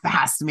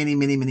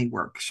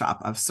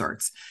workshop of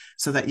sorts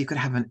so that you could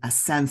have a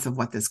sense of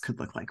what this could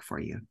look like for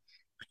you.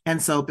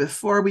 And so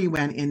before we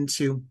went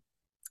into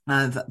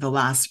the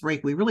last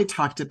break, we really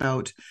talked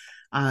about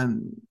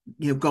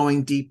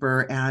going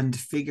deeper and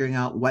figuring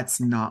out what's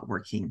not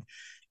working.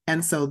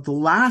 And so the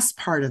last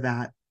part of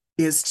that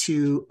is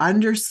to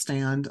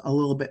understand a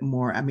little bit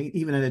more,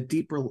 even at a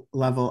deeper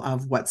level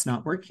of what's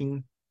not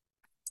working,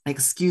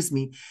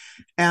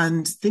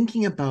 and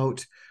thinking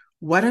about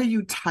what are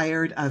you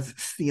tired of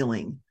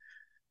feeling?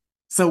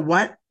 So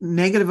what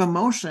negative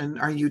emotion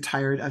are you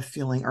tired of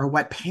feeling, or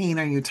what pain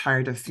are you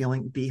tired of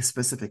feeling? Be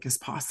specific as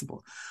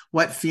possible.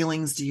 What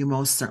feelings do you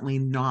most certainly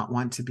not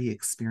want to be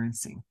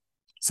experiencing?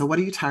 So what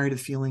are you tired of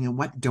feeling, and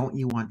what don't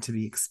you want to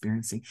be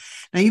experiencing?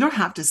 Now, you don't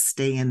have to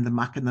stay in the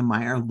muck and the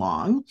mire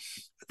long.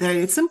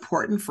 It's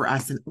important for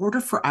us, in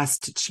order for us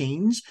to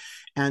change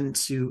and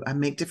to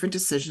make different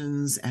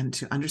decisions and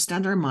to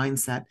understand our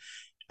mindset,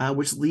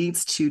 which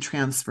leads to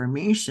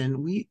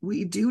transformation,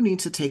 we do need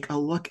to take a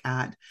look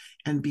at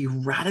and be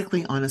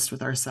radically honest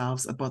with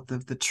ourselves about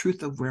the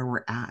truth of where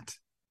we're at,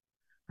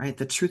 right?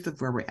 The truth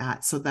of where we're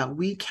at, so that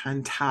we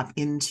can tap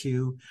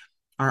into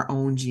our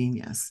own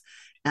genius.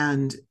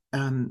 And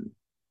kind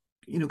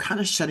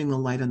of shedding the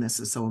light on this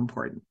is so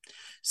important.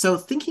 So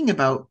thinking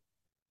about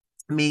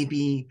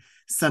maybe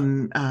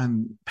some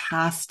in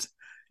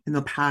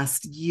the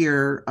past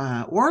year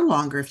or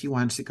longer, if you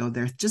want to go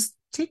there, just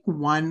take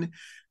one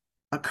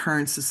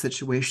occurrence, a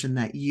situation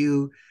that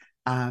you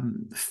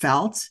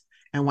felt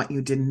and what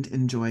you didn't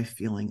enjoy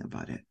feeling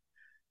about it,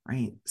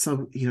 right?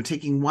 So,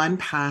 taking one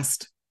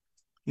past,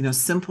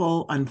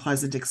 simple,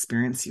 unpleasant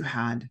experience you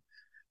had,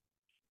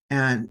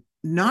 and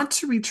not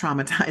to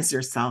re-traumatize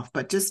yourself,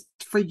 but just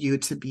for you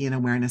to be in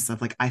awareness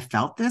of, like, I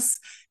felt this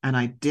and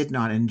I did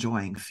not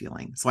enjoy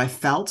feeling. So I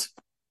felt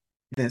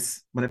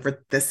this,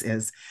 whatever this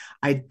is,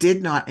 I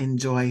did not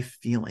enjoy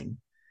feeling.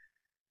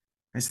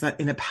 Right? So that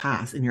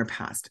in your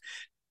past.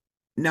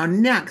 Now,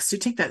 next, you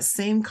take that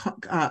same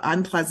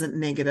unpleasant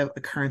negative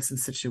occurrence and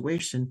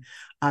situation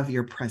of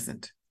your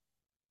present,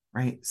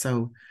 right?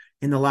 So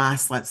in the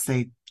last, let's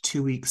say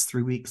 2 weeks,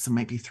 3 weeks, it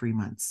might be 3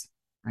 months,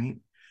 right?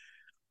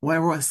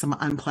 Whatever was some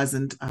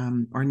unpleasant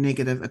or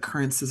negative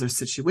occurrences or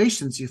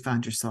situations you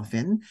found yourself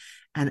in,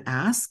 and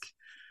ask,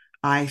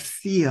 I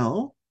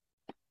feel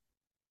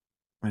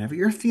whatever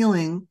you're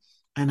feeling,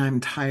 and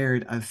I'm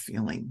tired of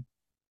feeling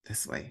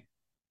this way,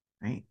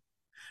 right?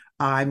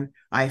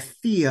 I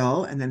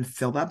feel, and then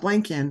fill that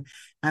blank in,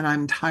 and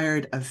I'm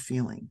tired of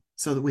feeling.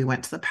 So that we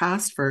went to the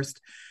past first,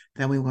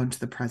 then we went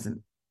to the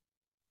present.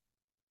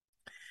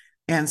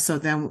 And so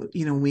then,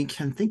 we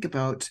can think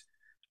about,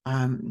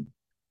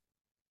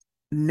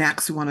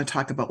 next we want to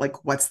talk about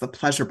like, what's the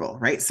pleasurable,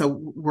 right? So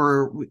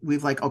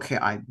we've like, okay,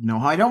 I know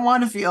how I don't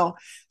want to feel.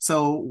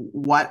 So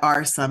what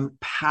are some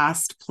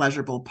past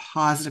pleasurable,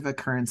 positive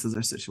occurrences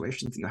or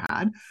situations you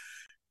had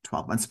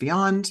 12 months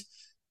beyond?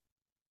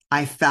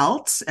 I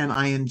felt and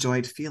I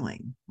enjoyed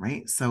feeling,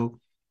 right?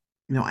 So,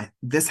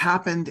 this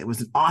happened. It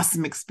was an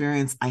awesome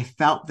experience. I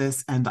felt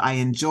this and I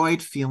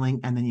enjoyed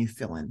feeling, and then you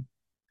fill in.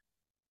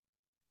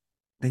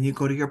 Then you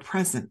go to your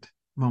present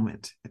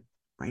moment,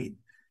 right?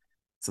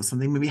 So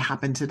something maybe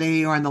happened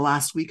today or in the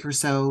last week or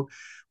so.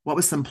 What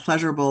was some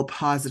pleasurable,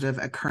 positive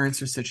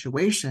occurrence or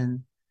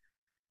situation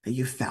that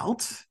you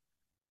felt?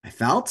 I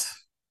felt,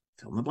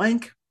 fill in the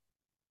blank.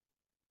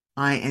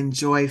 I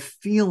enjoy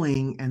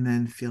feeling, and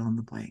then fill in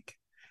the blank.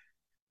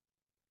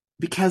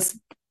 Because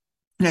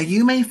now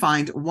you may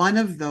find one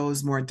of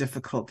those more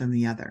difficult than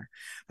the other,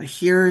 but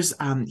here's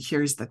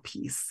the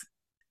piece,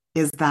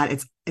 is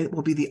that it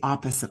will be the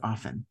opposite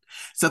often.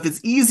 So if it's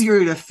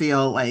easier to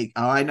feel like,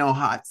 oh, I know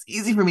how it's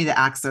easy for me to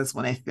access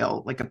when I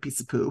feel like a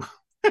piece of poo,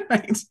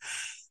 right?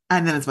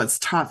 And then it's what's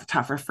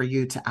tougher for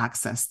you to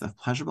access the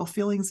pleasurable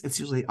feelings. It's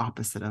usually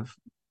opposite of,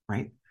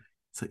 right?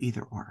 So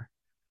either or.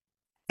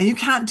 And you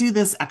can't do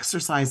this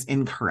exercise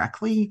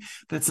incorrectly,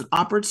 but it's an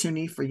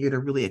opportunity for you to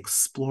really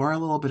explore a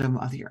little bit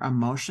of your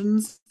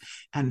emotions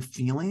and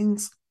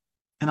feelings,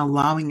 and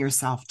allowing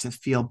yourself to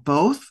feel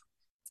both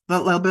a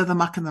little bit of the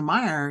muck and the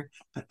mire,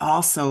 but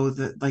also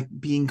the like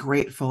being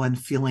grateful and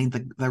feeling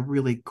the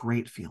really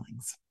great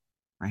feelings,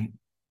 right?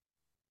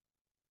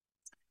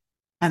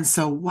 And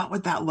so what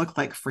would that look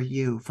like for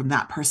you from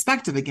that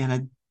perspective?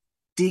 Again,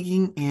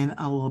 digging in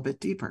a little bit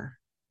deeper,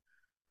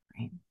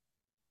 right?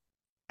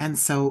 And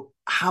so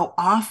how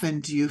often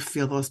do you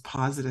feel those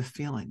positive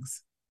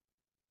feelings?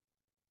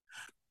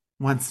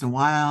 Once in a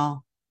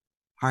while,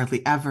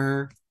 hardly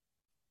ever,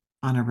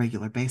 on a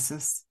regular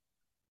basis?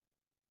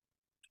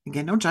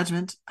 Again, no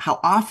judgment. How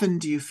often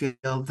do you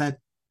feel that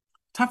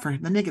tougher,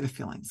 the negative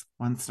feelings?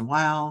 Once in a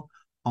while,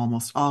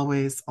 almost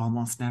always,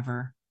 almost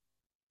never?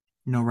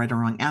 No right or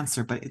wrong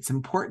answer, but it's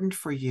important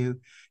for you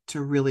to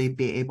really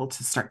be able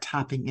to start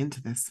tapping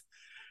into this,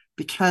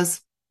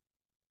 because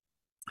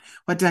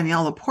what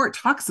Danielle Laporte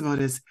talks about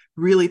is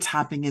really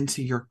tapping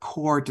into your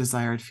core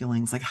desired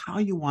feelings, like how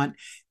you want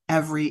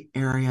every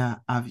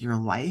area of your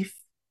life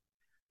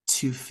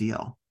to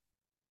feel.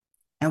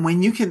 And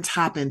when you can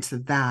tap into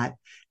that,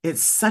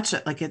 it's such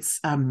a, like, it's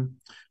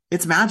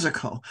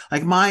magical.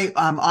 Like my,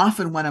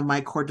 often one of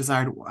my core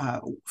desired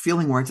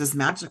feeling words is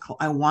magical.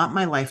 I want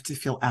my life to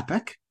feel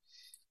epic,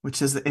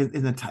 which is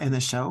in the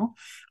show.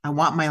 I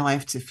want my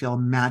life to feel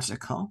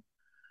magical.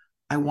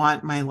 I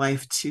want my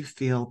life to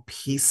feel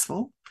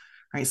peaceful,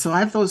 right? So I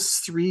have those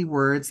 3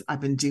 words. I've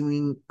been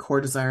doing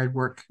core desired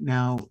work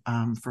now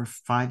for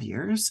 5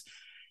 years.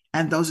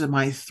 And those are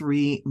my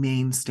 3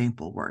 main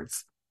staple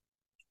words,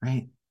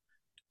 right?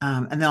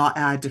 And then I'll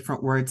add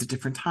different words at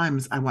different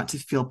times. I want to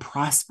feel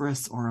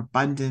prosperous or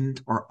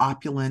abundant or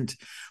opulent.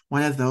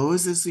 One of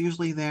those is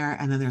usually there.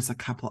 And then there's a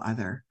couple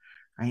other,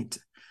 right?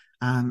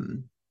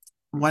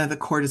 One of the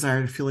core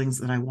desired feelings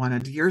that I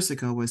wanted years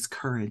ago was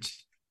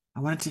courage. I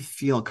wanted to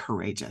feel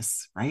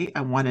courageous, right?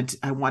 I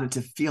wanted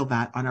to feel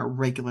that on a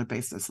regular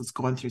basis. I was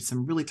going through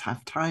some really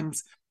tough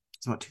times.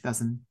 It's about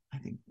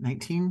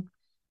 2019.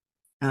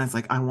 And I was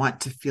like, I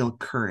want to feel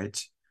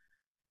courage,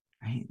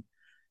 right?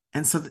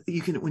 And so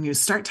you can, when you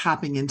start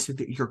tapping into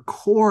your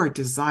core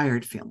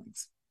desired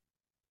feelings.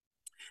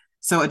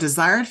 So a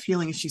desired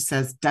feeling, she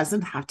says,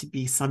 doesn't have to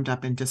be summed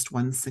up in just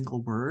one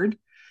single word.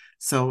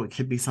 So it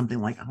could be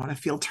something like, I want to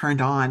feel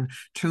turned on,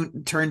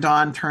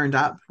 turned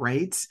up,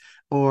 right?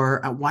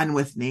 Or at one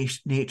with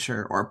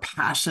nature, or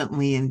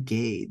passionately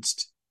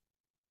engaged,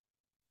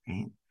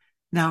 right?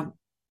 Now,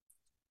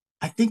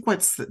 I think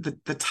what's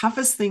the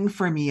toughest thing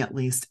for me, at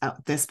least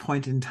at this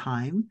point in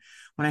time,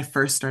 when I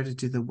first started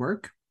to do the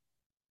work,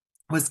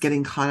 was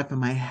getting caught up in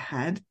my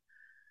head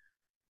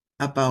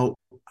about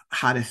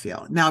how to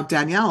feel. Now,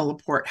 Danielle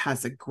Laporte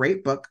has a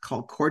great book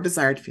called Core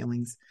Desired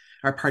Feelings,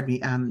 or pardon me,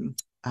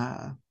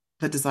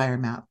 The Desire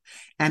Map.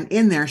 And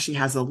in there, she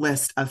has a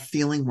list of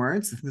feeling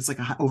words. It's like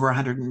over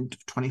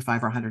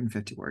 125 or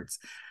 150 words.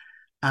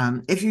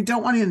 If you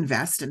don't want to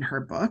invest in her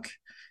book,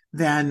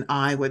 then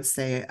I would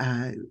say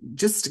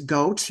just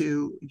go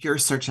to your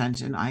search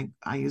engine.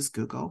 I use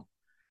Google,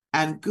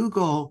 and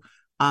Google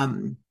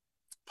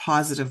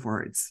positive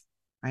words,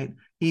 right?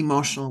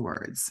 Emotional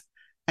words.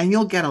 And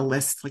you'll get a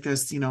list, like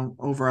there's,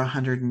 over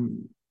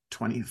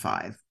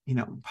 125,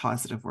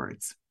 positive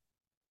words.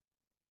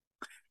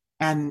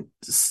 And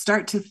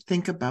start to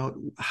think about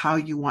how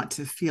you want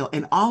to feel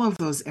in all of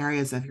those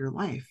areas of your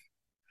life.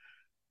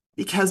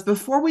 Because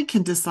before we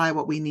can decide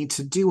what we need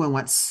to do and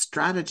what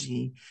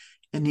strategy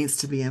it needs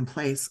to be in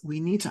place, we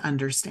need to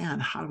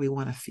understand how do we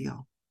want to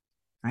feel,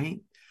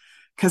 right?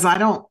 Because I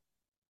don't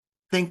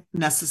think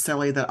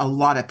necessarily that a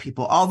lot of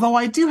people, although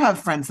I do have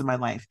friends in my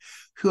life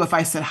who, if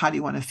I said, how do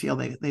you want to feel?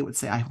 They would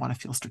say, I want to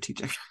feel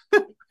strategic,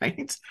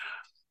 right?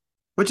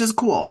 Which is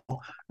cool,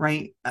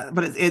 right?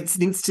 But it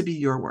needs to be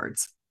your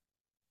words.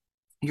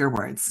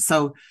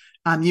 So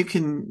you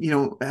can,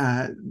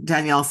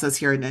 Danielle says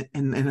here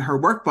in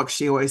her workbook,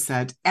 she always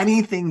said,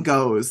 anything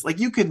goes. Like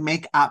you could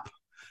make up,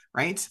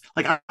 right?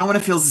 Like I want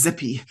to feel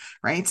zippy,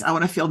 right? I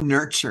want to feel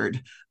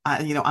nurtured.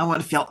 I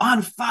want to feel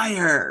on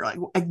fire. Like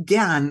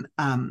again,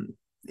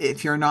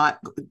 if you're not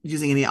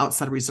using any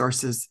outside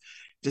resources,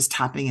 just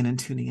tapping in and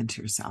tuning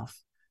into yourself.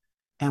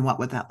 And what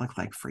would that look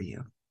like for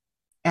you?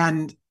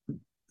 And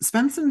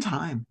spend some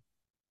time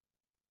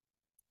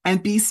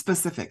and be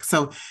specific.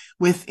 So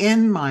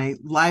within my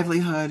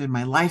livelihood and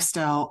my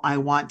lifestyle, I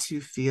want to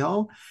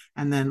feel,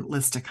 and then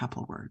list a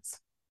couple words.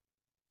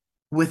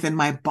 Within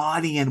my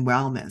body and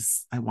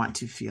wellness, I want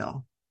to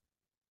feel.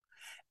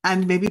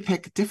 And maybe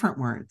pick different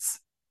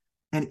words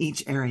in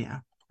each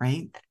area,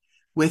 right?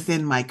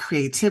 Within my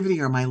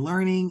creativity or my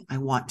learning, I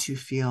want to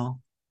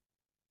feel.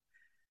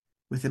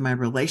 Within my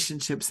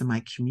relationships and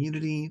my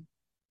community,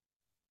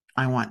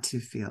 I want to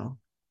feel,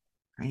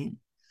 right?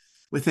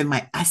 Within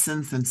my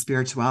essence and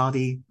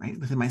spirituality, right?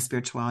 Within my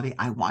spirituality,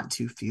 I want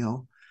to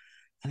feel.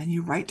 And then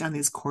you write down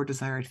these core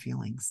desired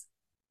feelings.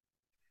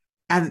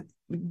 And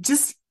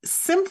just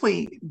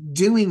simply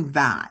doing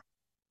that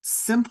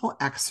simple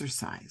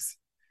exercise,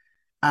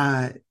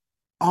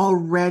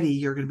 already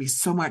you're going to be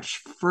so much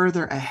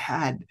further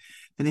ahead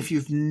than if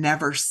you've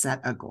never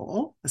set a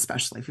goal,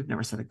 especially if you've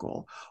never set a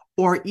goal,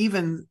 or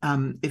even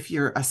if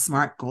you're a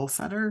smart goal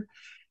setter,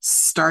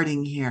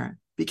 starting here,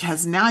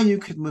 because now you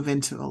could move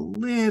into a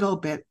little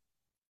bit,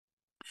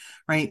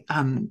 right?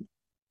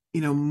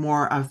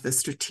 More of the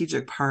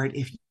strategic part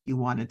if you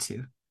wanted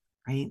to,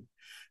 right?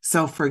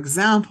 So for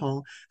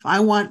example, if I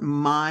want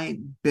my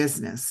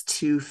business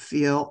to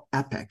feel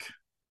epic,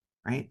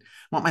 right?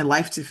 I want my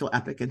life to feel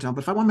epic and but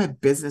if I want my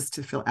business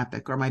to feel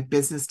epic, or my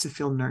business to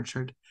feel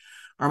nurtured,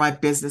 or my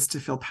business to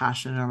feel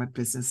passionate, or my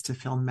business to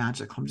feel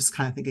magical, I'm just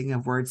kind of thinking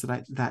of words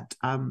that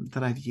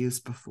I've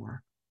used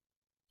before,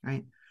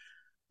 right?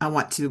 I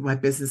want my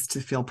business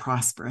to feel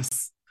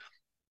prosperous,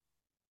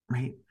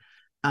 right?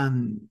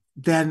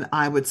 Then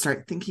I would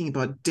start thinking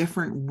about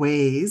different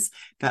ways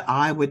that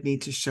I would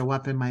need to show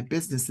up in my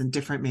business, and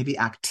different maybe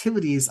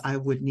activities I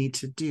would need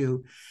to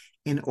do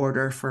in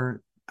order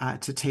for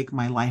to take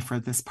my life, or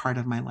this part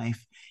of my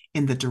life,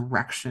 in the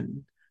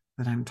direction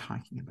that I'm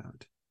talking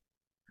about,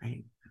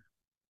 right?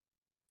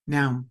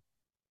 Now,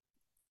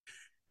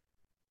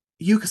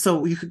 you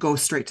could go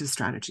straight to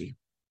strategy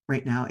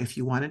right now if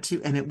you wanted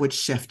to, and it would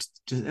shift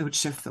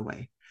the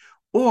way.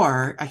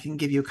 Or I can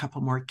give you a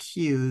couple more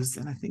cues,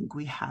 and I think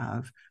we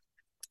have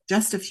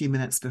just a few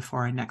minutes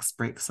before our next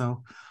break.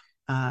 So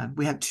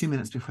we have 2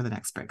 minutes before the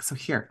next break. So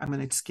here, I'm going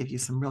to just give you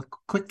some real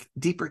quick,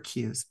 deeper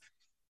cues.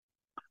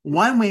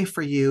 One way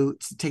for you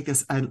to take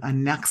this a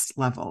next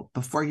level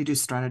before you do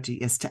strategy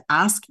is to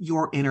ask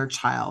your inner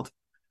child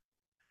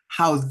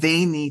how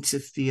they need to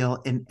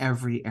feel in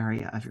every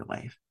area of your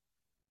life,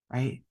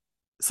 right?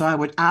 So I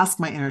would ask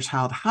my inner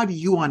child, how do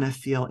you want to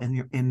feel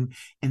in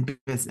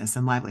business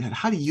and livelihood?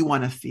 How do you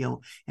want to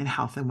feel in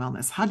health and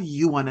wellness? How do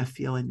you want to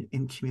feel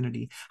in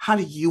community? How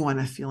do you want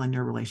to feel in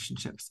your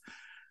relationships?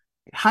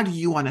 How do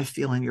you want to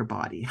feel in your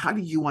body? How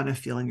do you want to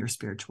feel in your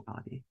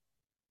spirituality?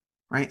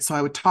 Right? So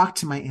I would talk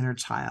to my inner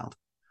child.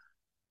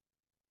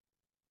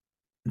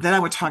 Then I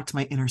would talk to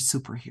my inner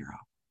superhero.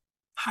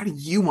 How do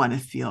you want to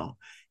feel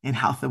in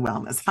health and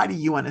wellness? How do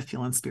you want to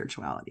feel in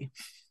spirituality?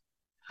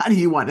 How do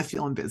you want to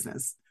feel in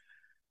business?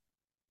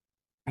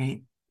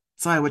 Right?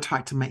 So I would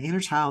talk to my inner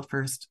child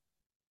first.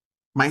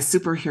 My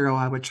superhero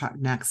I would talk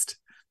next.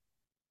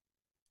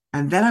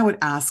 And then I would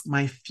ask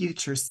my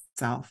future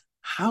self,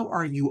 how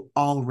are you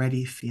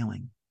already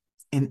feeling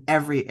in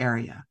every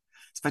area?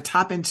 So if I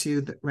tap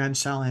into the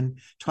Ranchelle in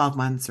 12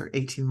 months or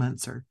 18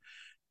 months or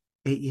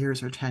 8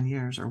 years or 10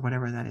 years or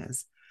whatever that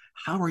is,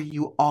 how are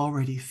you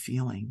already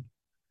feeling?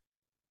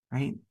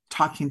 Right?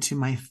 Talking to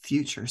my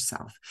future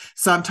self.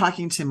 So I'm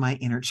talking to my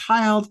inner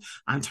child,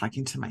 I'm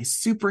talking to my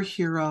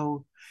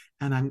superhero,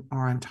 and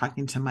I'm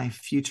talking to my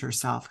future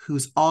self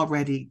who's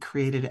already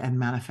created and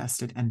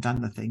manifested and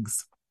done the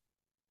things.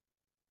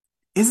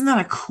 Isn't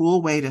that a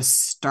cool way to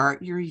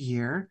start your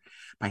year,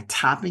 by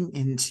tapping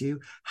into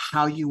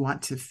how you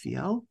want to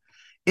feel?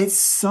 It's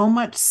so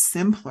much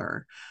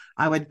simpler,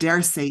 I would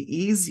dare say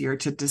easier,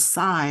 to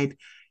decide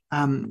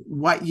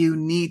what you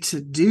need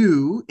to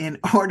do in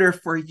order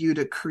for you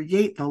to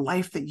create the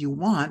life that you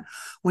want,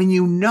 when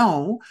you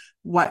know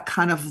what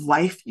kind of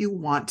life you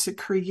want to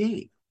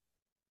create,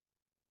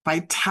 by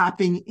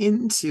tapping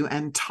into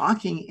and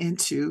talking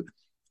into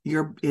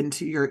your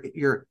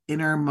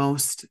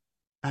innermost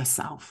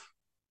self,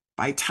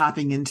 by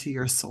tapping into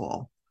your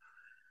soul,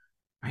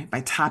 right?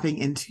 By tapping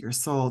into your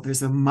soul,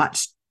 there's a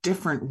much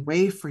different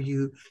way for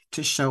you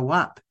to show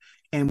up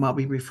in what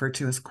we refer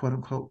to as quote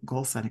unquote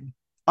goal setting.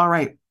 All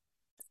right.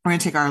 We're going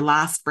to take our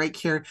last break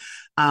here,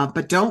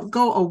 but don't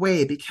go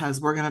away, because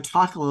we're going to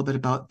talk a little bit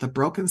about the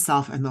broken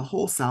self and the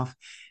whole self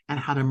and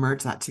how to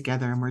merge that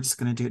together. And we're just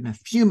going to do it in a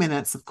few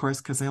minutes, of course,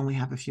 because I only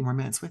have a few more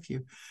minutes with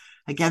you.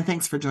 Again,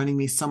 thanks for joining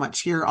me so much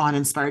here on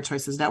Inspired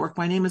Choices Network.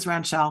 My name is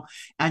Ranchelle,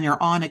 and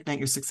you're on Ignite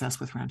Your Success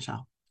with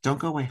Ranchelle. Don't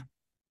go away.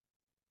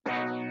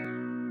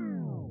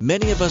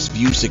 Many of us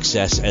view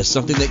success as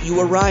something that you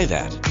arrive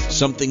at,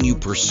 something you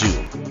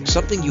pursue,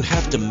 something you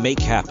have to make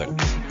happen.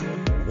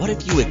 What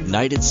if you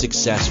ignited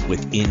success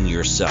within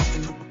yourself?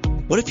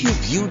 What if you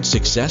viewed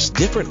success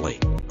differently?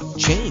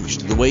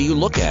 Changed the way you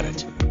look at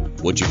it?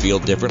 Would you feel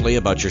differently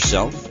about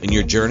yourself and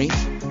your journey?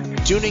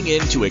 Tuning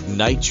in to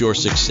Ignite Your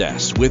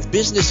Success with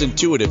business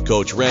intuitive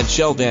coach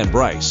Ranchelle Van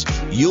Bryce,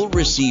 you'll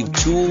receive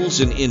tools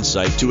and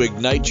insight to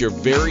ignite your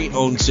very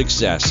own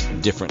success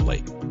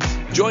differently.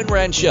 Join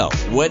Ranchelle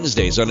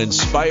Wednesdays on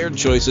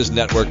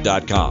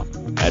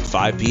InspiredChoicesNetwork.com at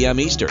 5 p.m.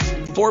 Eastern,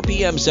 4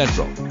 p.m.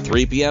 Central,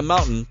 3 p.m.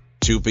 Mountain,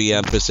 2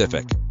 p.m.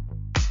 Pacific.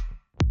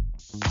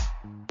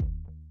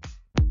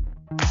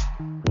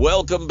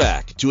 Welcome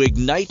back to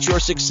Ignite Your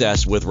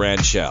Success with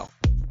Ranchelle.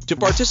 To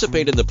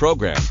participate in the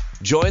program,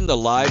 join the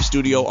live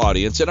studio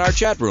audience in our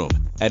chat room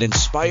at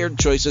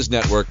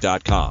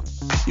InspiredChoicesNetwork.com.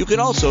 You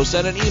can also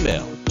send an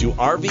email to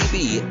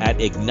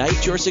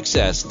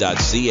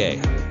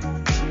rvb@igniteyoursuccess.ca.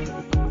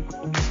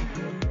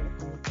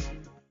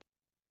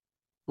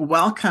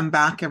 Welcome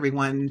back,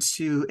 everyone,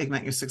 to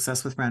Ignite Your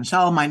Success with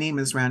Ranchelle. My name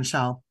is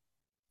Ranchelle.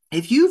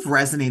 If you've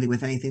resonated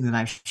with anything that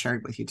I've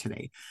shared with you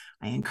today,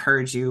 I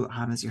encourage you,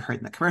 as you heard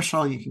in the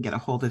commercial, you can get a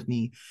hold of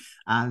me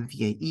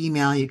via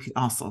email. You can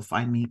also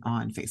find me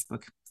on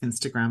Facebook,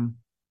 Instagram,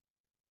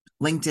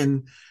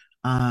 LinkedIn,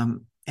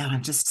 and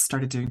I've just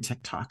started doing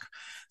TikTok.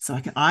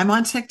 So I'm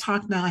on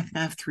TikTok now. I think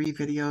I have 3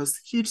 videos.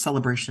 Huge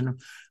celebration.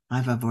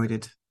 I've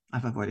avoided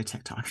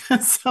TikTok.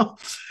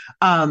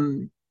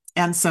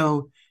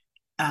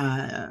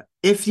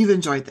 If you've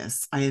enjoyed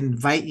this, I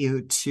invite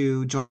you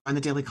to join the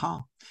daily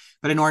call.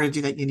 But in order to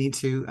do that, you need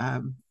to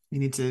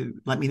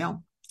let me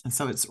know. And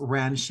so it's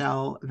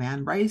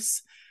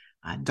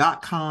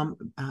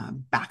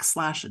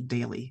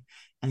RanchelleVanBryce.com/daily.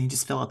 And you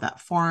just fill out that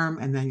form,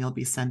 and then you'll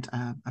be sent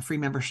a free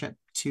membership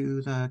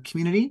to the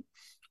community,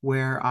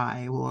 where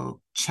I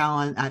will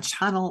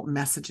channel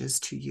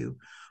messages to you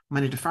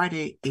Monday to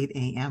Friday, 8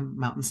 a.m.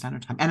 Mountain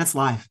Standard Time. And it's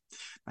live,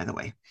 by the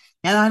way.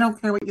 And I don't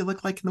care what you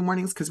look like in the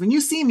mornings, because when you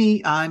see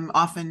me, I'm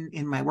often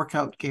in my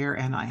workout gear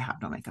and I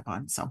have no makeup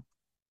on. So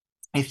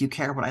if you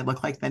care what I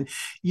look like, then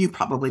you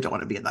probably don't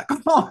want to be in that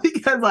call,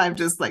 because I'm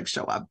just like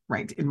show up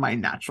right in my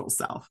natural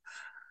self.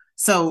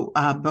 So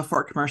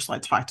before commercial,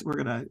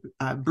 we're going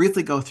to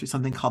briefly go through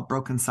something called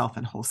broken self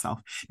and whole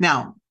self.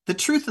 Now, the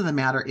truth of the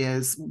matter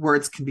is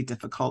words can be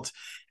difficult,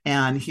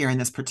 and here in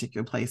this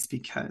particular place,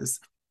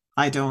 because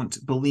I don't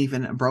believe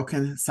in a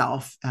broken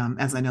self,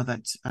 as I know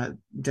that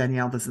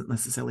Danielle doesn't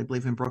necessarily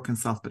believe in broken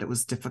self, but it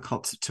was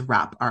difficult to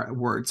wrap our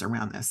words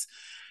around this.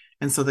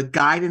 And so the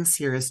guidance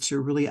here is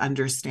to really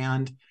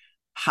understand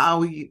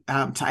how you,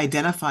 to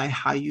identify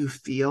how you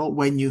feel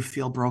when you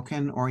feel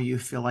broken, or you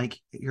feel like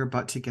you're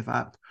about to give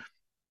up,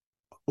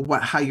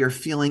 how you're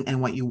feeling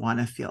and what you want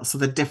to feel. So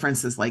the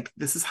difference is like,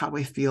 this is how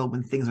I feel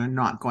when things are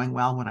not going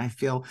well, when I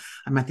feel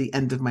I'm at the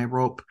end of my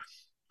rope.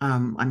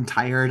 I'm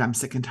tired. I'm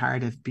sick and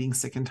tired of being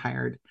sick and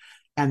tired.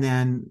 And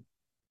then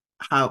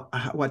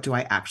what do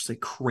I actually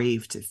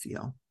crave to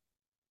feel?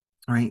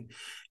 Right.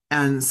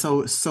 And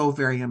so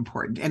very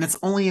important. And it's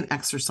only an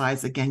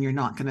exercise. Again, you're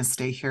not going to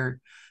stay here.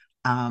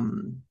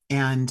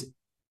 And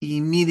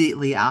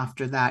immediately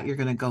after that, you're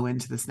going to go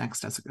into this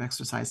next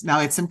exercise. Now,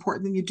 it's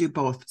important that you do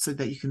both so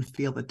that you can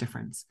feel the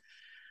difference.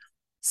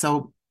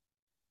 So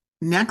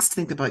next,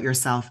 think about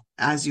yourself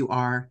as you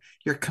are.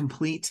 You're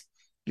complete.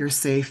 You're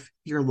safe.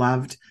 You're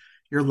loved.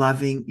 You're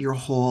loving. You're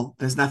whole.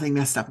 There's nothing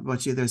messed up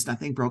about you. There's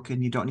nothing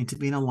broken. You don't need to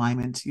be in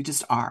alignment. You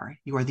just are.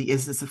 You are the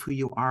isness of who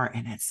you are.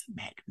 And it's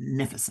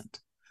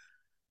magnificent,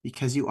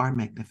 because you are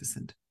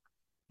magnificent.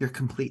 You're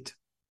complete.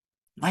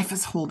 Life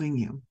is holding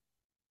you.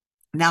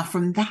 Now,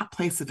 from that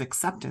place of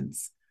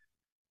acceptance,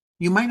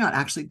 you might not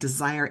actually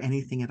desire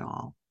anything at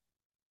all.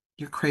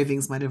 Your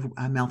cravings might have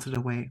melted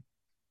away.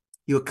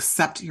 You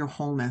accept your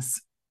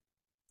wholeness.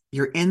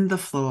 You're in the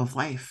flow of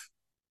life.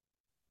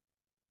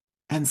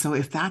 And so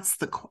if that's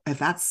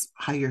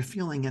how you're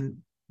feeling, and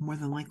more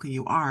than likely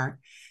you are,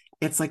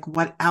 it's like,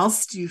 what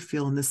else do you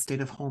feel in this state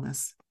of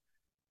wholeness?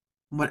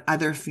 What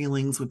other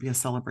feelings would be a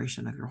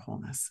celebration of your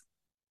wholeness?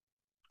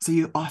 So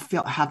you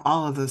have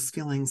all of those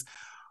feelings.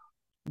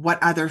 What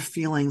other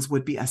feelings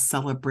would be a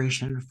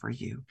celebration for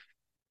you?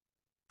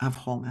 of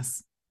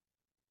wholeness.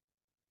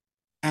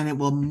 And it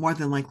will more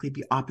than likely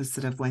be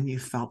opposite of when you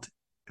felt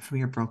from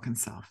your broken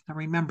self. Now,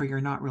 remember,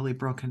 you're not really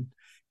broken.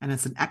 And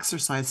it's an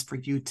exercise for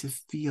you to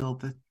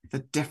feel the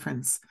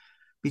difference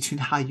between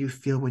how you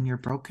feel when you're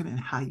broken and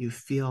how you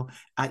feel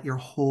at your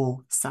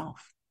whole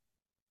self.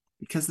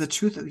 Because the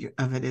truth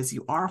of it is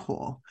you are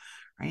whole,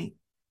 right?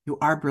 You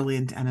are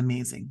brilliant and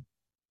amazing.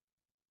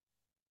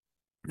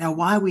 Now,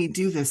 why we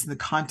do this in the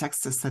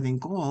context of setting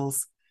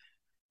goals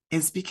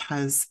is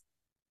because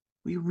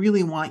we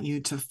really want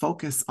you to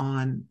focus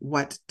on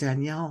what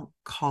Danielle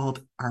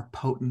called our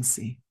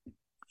potency.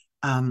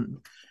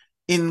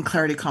 In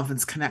Clarity,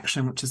 Confidence,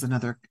 Connection, which is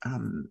another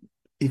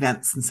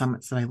events and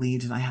summits that I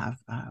lead, and I have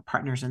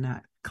partners in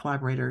that,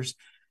 collaborators.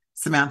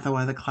 Samantha,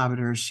 one of the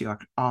collaborators, she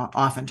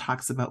often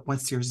talks about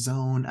what's your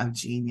zone of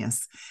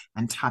genius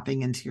and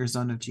tapping into your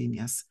zone of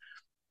genius.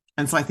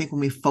 And so I think when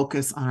we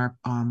focus on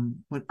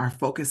when our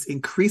focus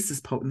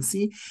increases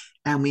potency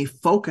and we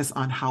focus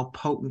on how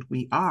potent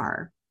we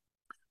are,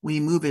 we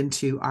move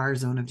into our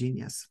zone of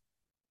genius.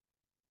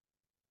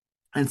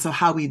 And so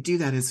how we do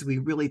that is we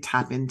really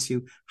tap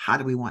into how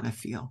do we want to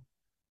feel?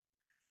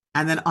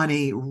 And then on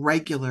a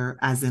regular,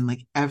 as in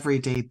like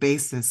everyday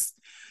basis,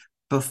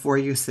 before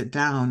you sit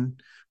down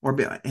or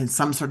in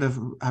some sort of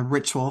a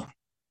ritual,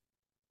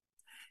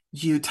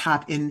 you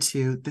tap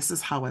into, this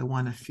is how I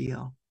want to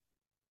feel.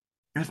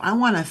 And if I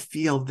want to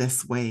feel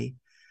this way,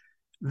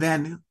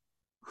 then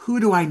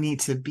who do I need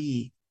to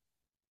be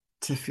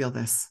to feel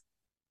this?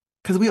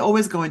 Because we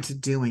always go into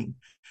doing,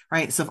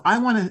 right? So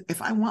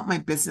if I want my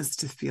business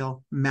to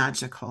feel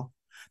magical,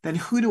 then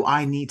who do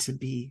I need to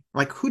be?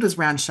 Like, who does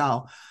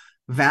Ranchelle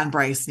Van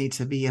Bryce need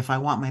to be if I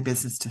want my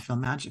business to feel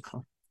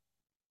magical?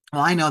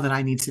 Well, I know that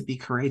I need to be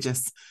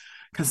courageous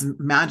because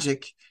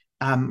magic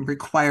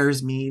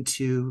requires me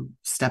to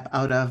step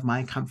out of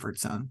my comfort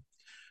zone.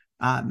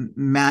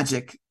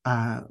 Magic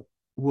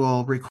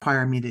will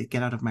require me to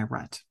get out of my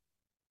rut,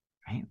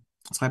 right?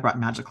 So I brought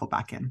magical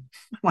back in.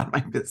 I want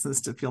my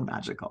business to feel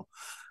magical.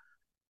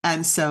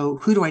 And so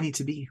who do I need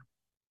to be?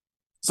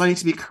 So I need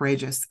to be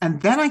courageous.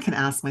 And then I can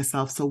ask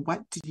myself, so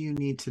what do you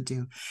need to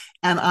do?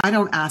 And I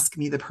don't ask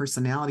me the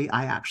personality.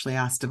 I actually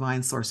ask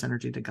divine source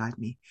energy to guide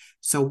me.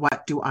 So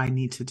what do I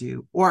need to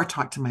do? Or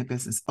talk to my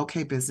business.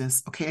 Okay,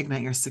 business. Okay,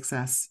 ignite your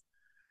success.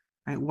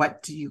 Right?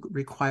 What do you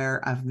require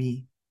of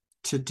me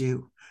to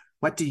do?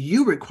 What do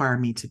you require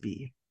me to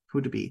be?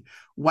 Who to be?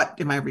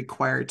 What am I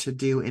required to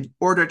do in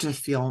order to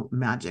feel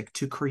magic,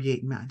 to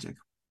create magic?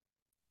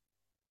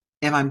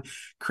 If I'm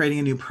creating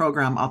a new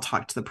program, I'll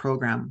talk to the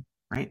program,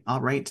 right? I'll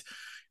write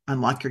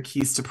Unlock Your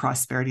Keys to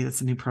Prosperity.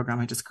 That's a new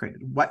program I just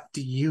created. What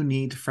do you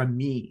need from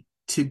me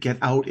to get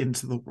out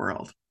into the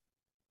world?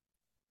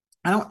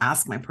 I don't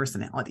ask my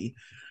personality.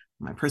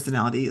 My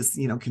personality is,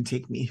 can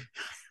take me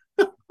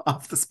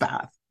off this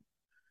path.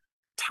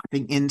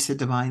 Tapping into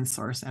divine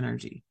source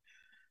energy.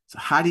 So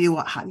how do you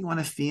want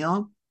to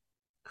feel?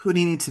 Who do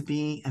you need to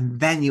be? And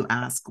then you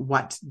ask,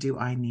 what do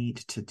I need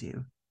to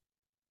do?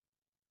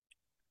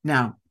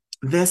 Now,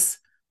 this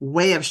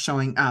way of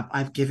showing up,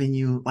 I've given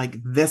you like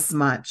this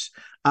much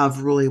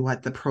of really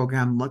what the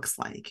program looks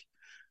like.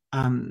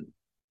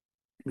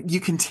 You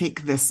can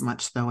take this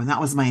much though, and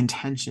that was my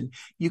intention.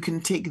 You can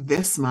take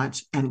this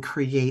much and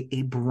create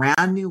a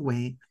brand new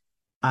way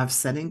of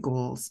setting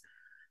goals.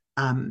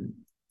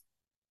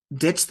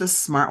 Ditch the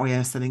smart way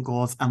of setting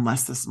goals.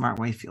 Unless the smart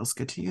way feels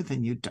good to you,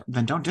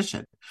 then don't ditch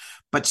it.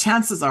 But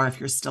chances are, if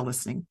you're still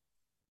listening,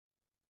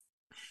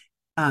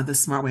 the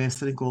smart way of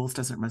setting goals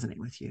doesn't resonate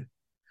with you.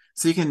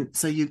 So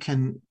you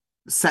can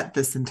set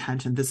this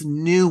intention, this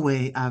new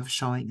way of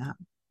showing up.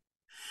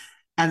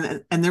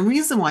 And the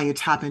reason why you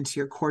tap into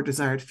your core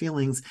desired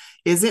feelings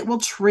is it will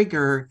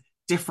trigger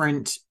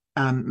different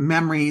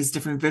memories,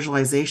 different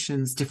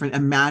visualizations, different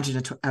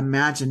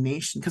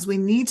imagination, because we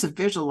need to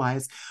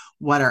visualize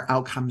what our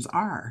outcomes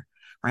are,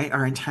 right?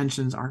 Our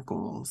intentions, our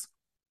goals.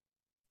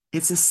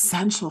 It's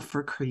essential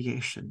for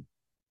creation.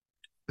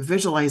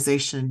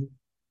 Visualization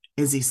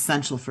is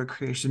essential for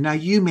creation. Now,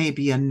 you may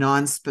be a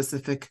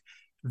non-specific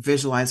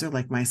visualizer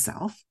like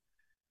myself,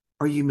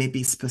 or you may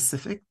be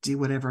specific. Do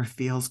whatever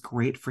feels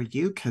great for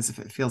you, because if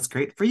it feels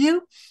great for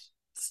you,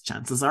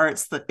 chances are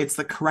it's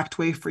the correct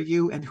way for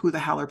you. And who the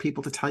hell are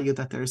people to tell you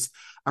that there's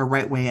a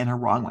right way and a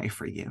wrong way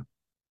for you?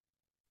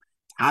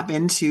 Tap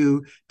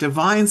into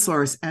divine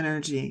source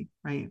energy,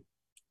 right?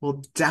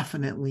 Will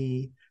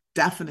definitely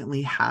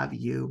have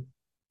you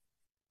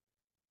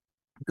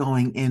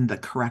going in the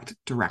correct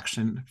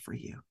direction for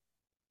you.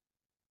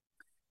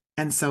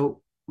 And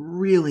so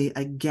really,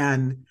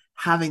 again,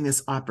 having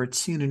this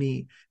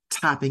opportunity,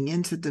 tapping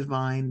into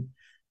divine,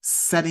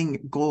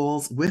 setting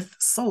goals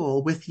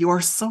with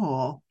your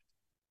soul,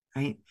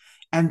 right?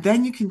 And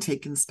then you can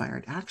take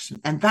inspired action,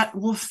 and that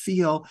will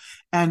feel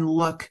and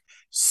look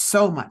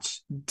so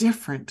much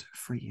different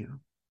for you.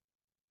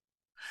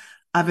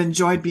 I've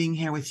enjoyed being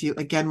here with you.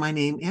 Again, my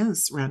name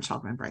is Ranchelle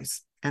Van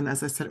Bryce. And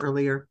as I said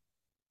earlier,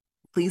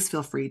 please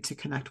feel free to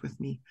connect with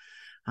me.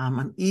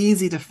 I'm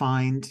easy to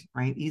find,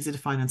 right? Easy to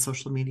find on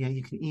social media.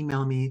 You can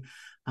email me,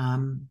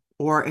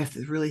 or if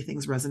really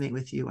things resonate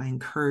with you, I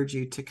encourage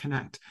you to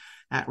connect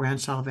at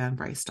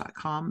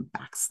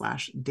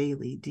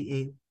ranchellevanbryce.com/daily,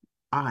 DAILY.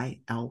 I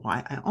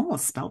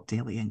almost spelled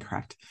daily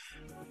incorrect.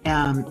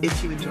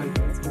 If you enjoyed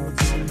this.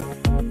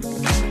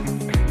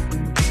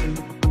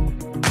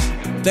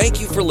 Thank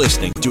you for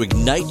listening to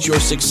Ignite Your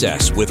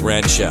Success with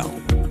Ranchelle.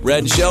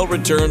 Ranchelle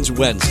returns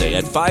Wednesday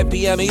at 5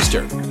 p.m.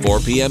 Eastern, 4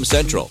 p.m.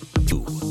 Central.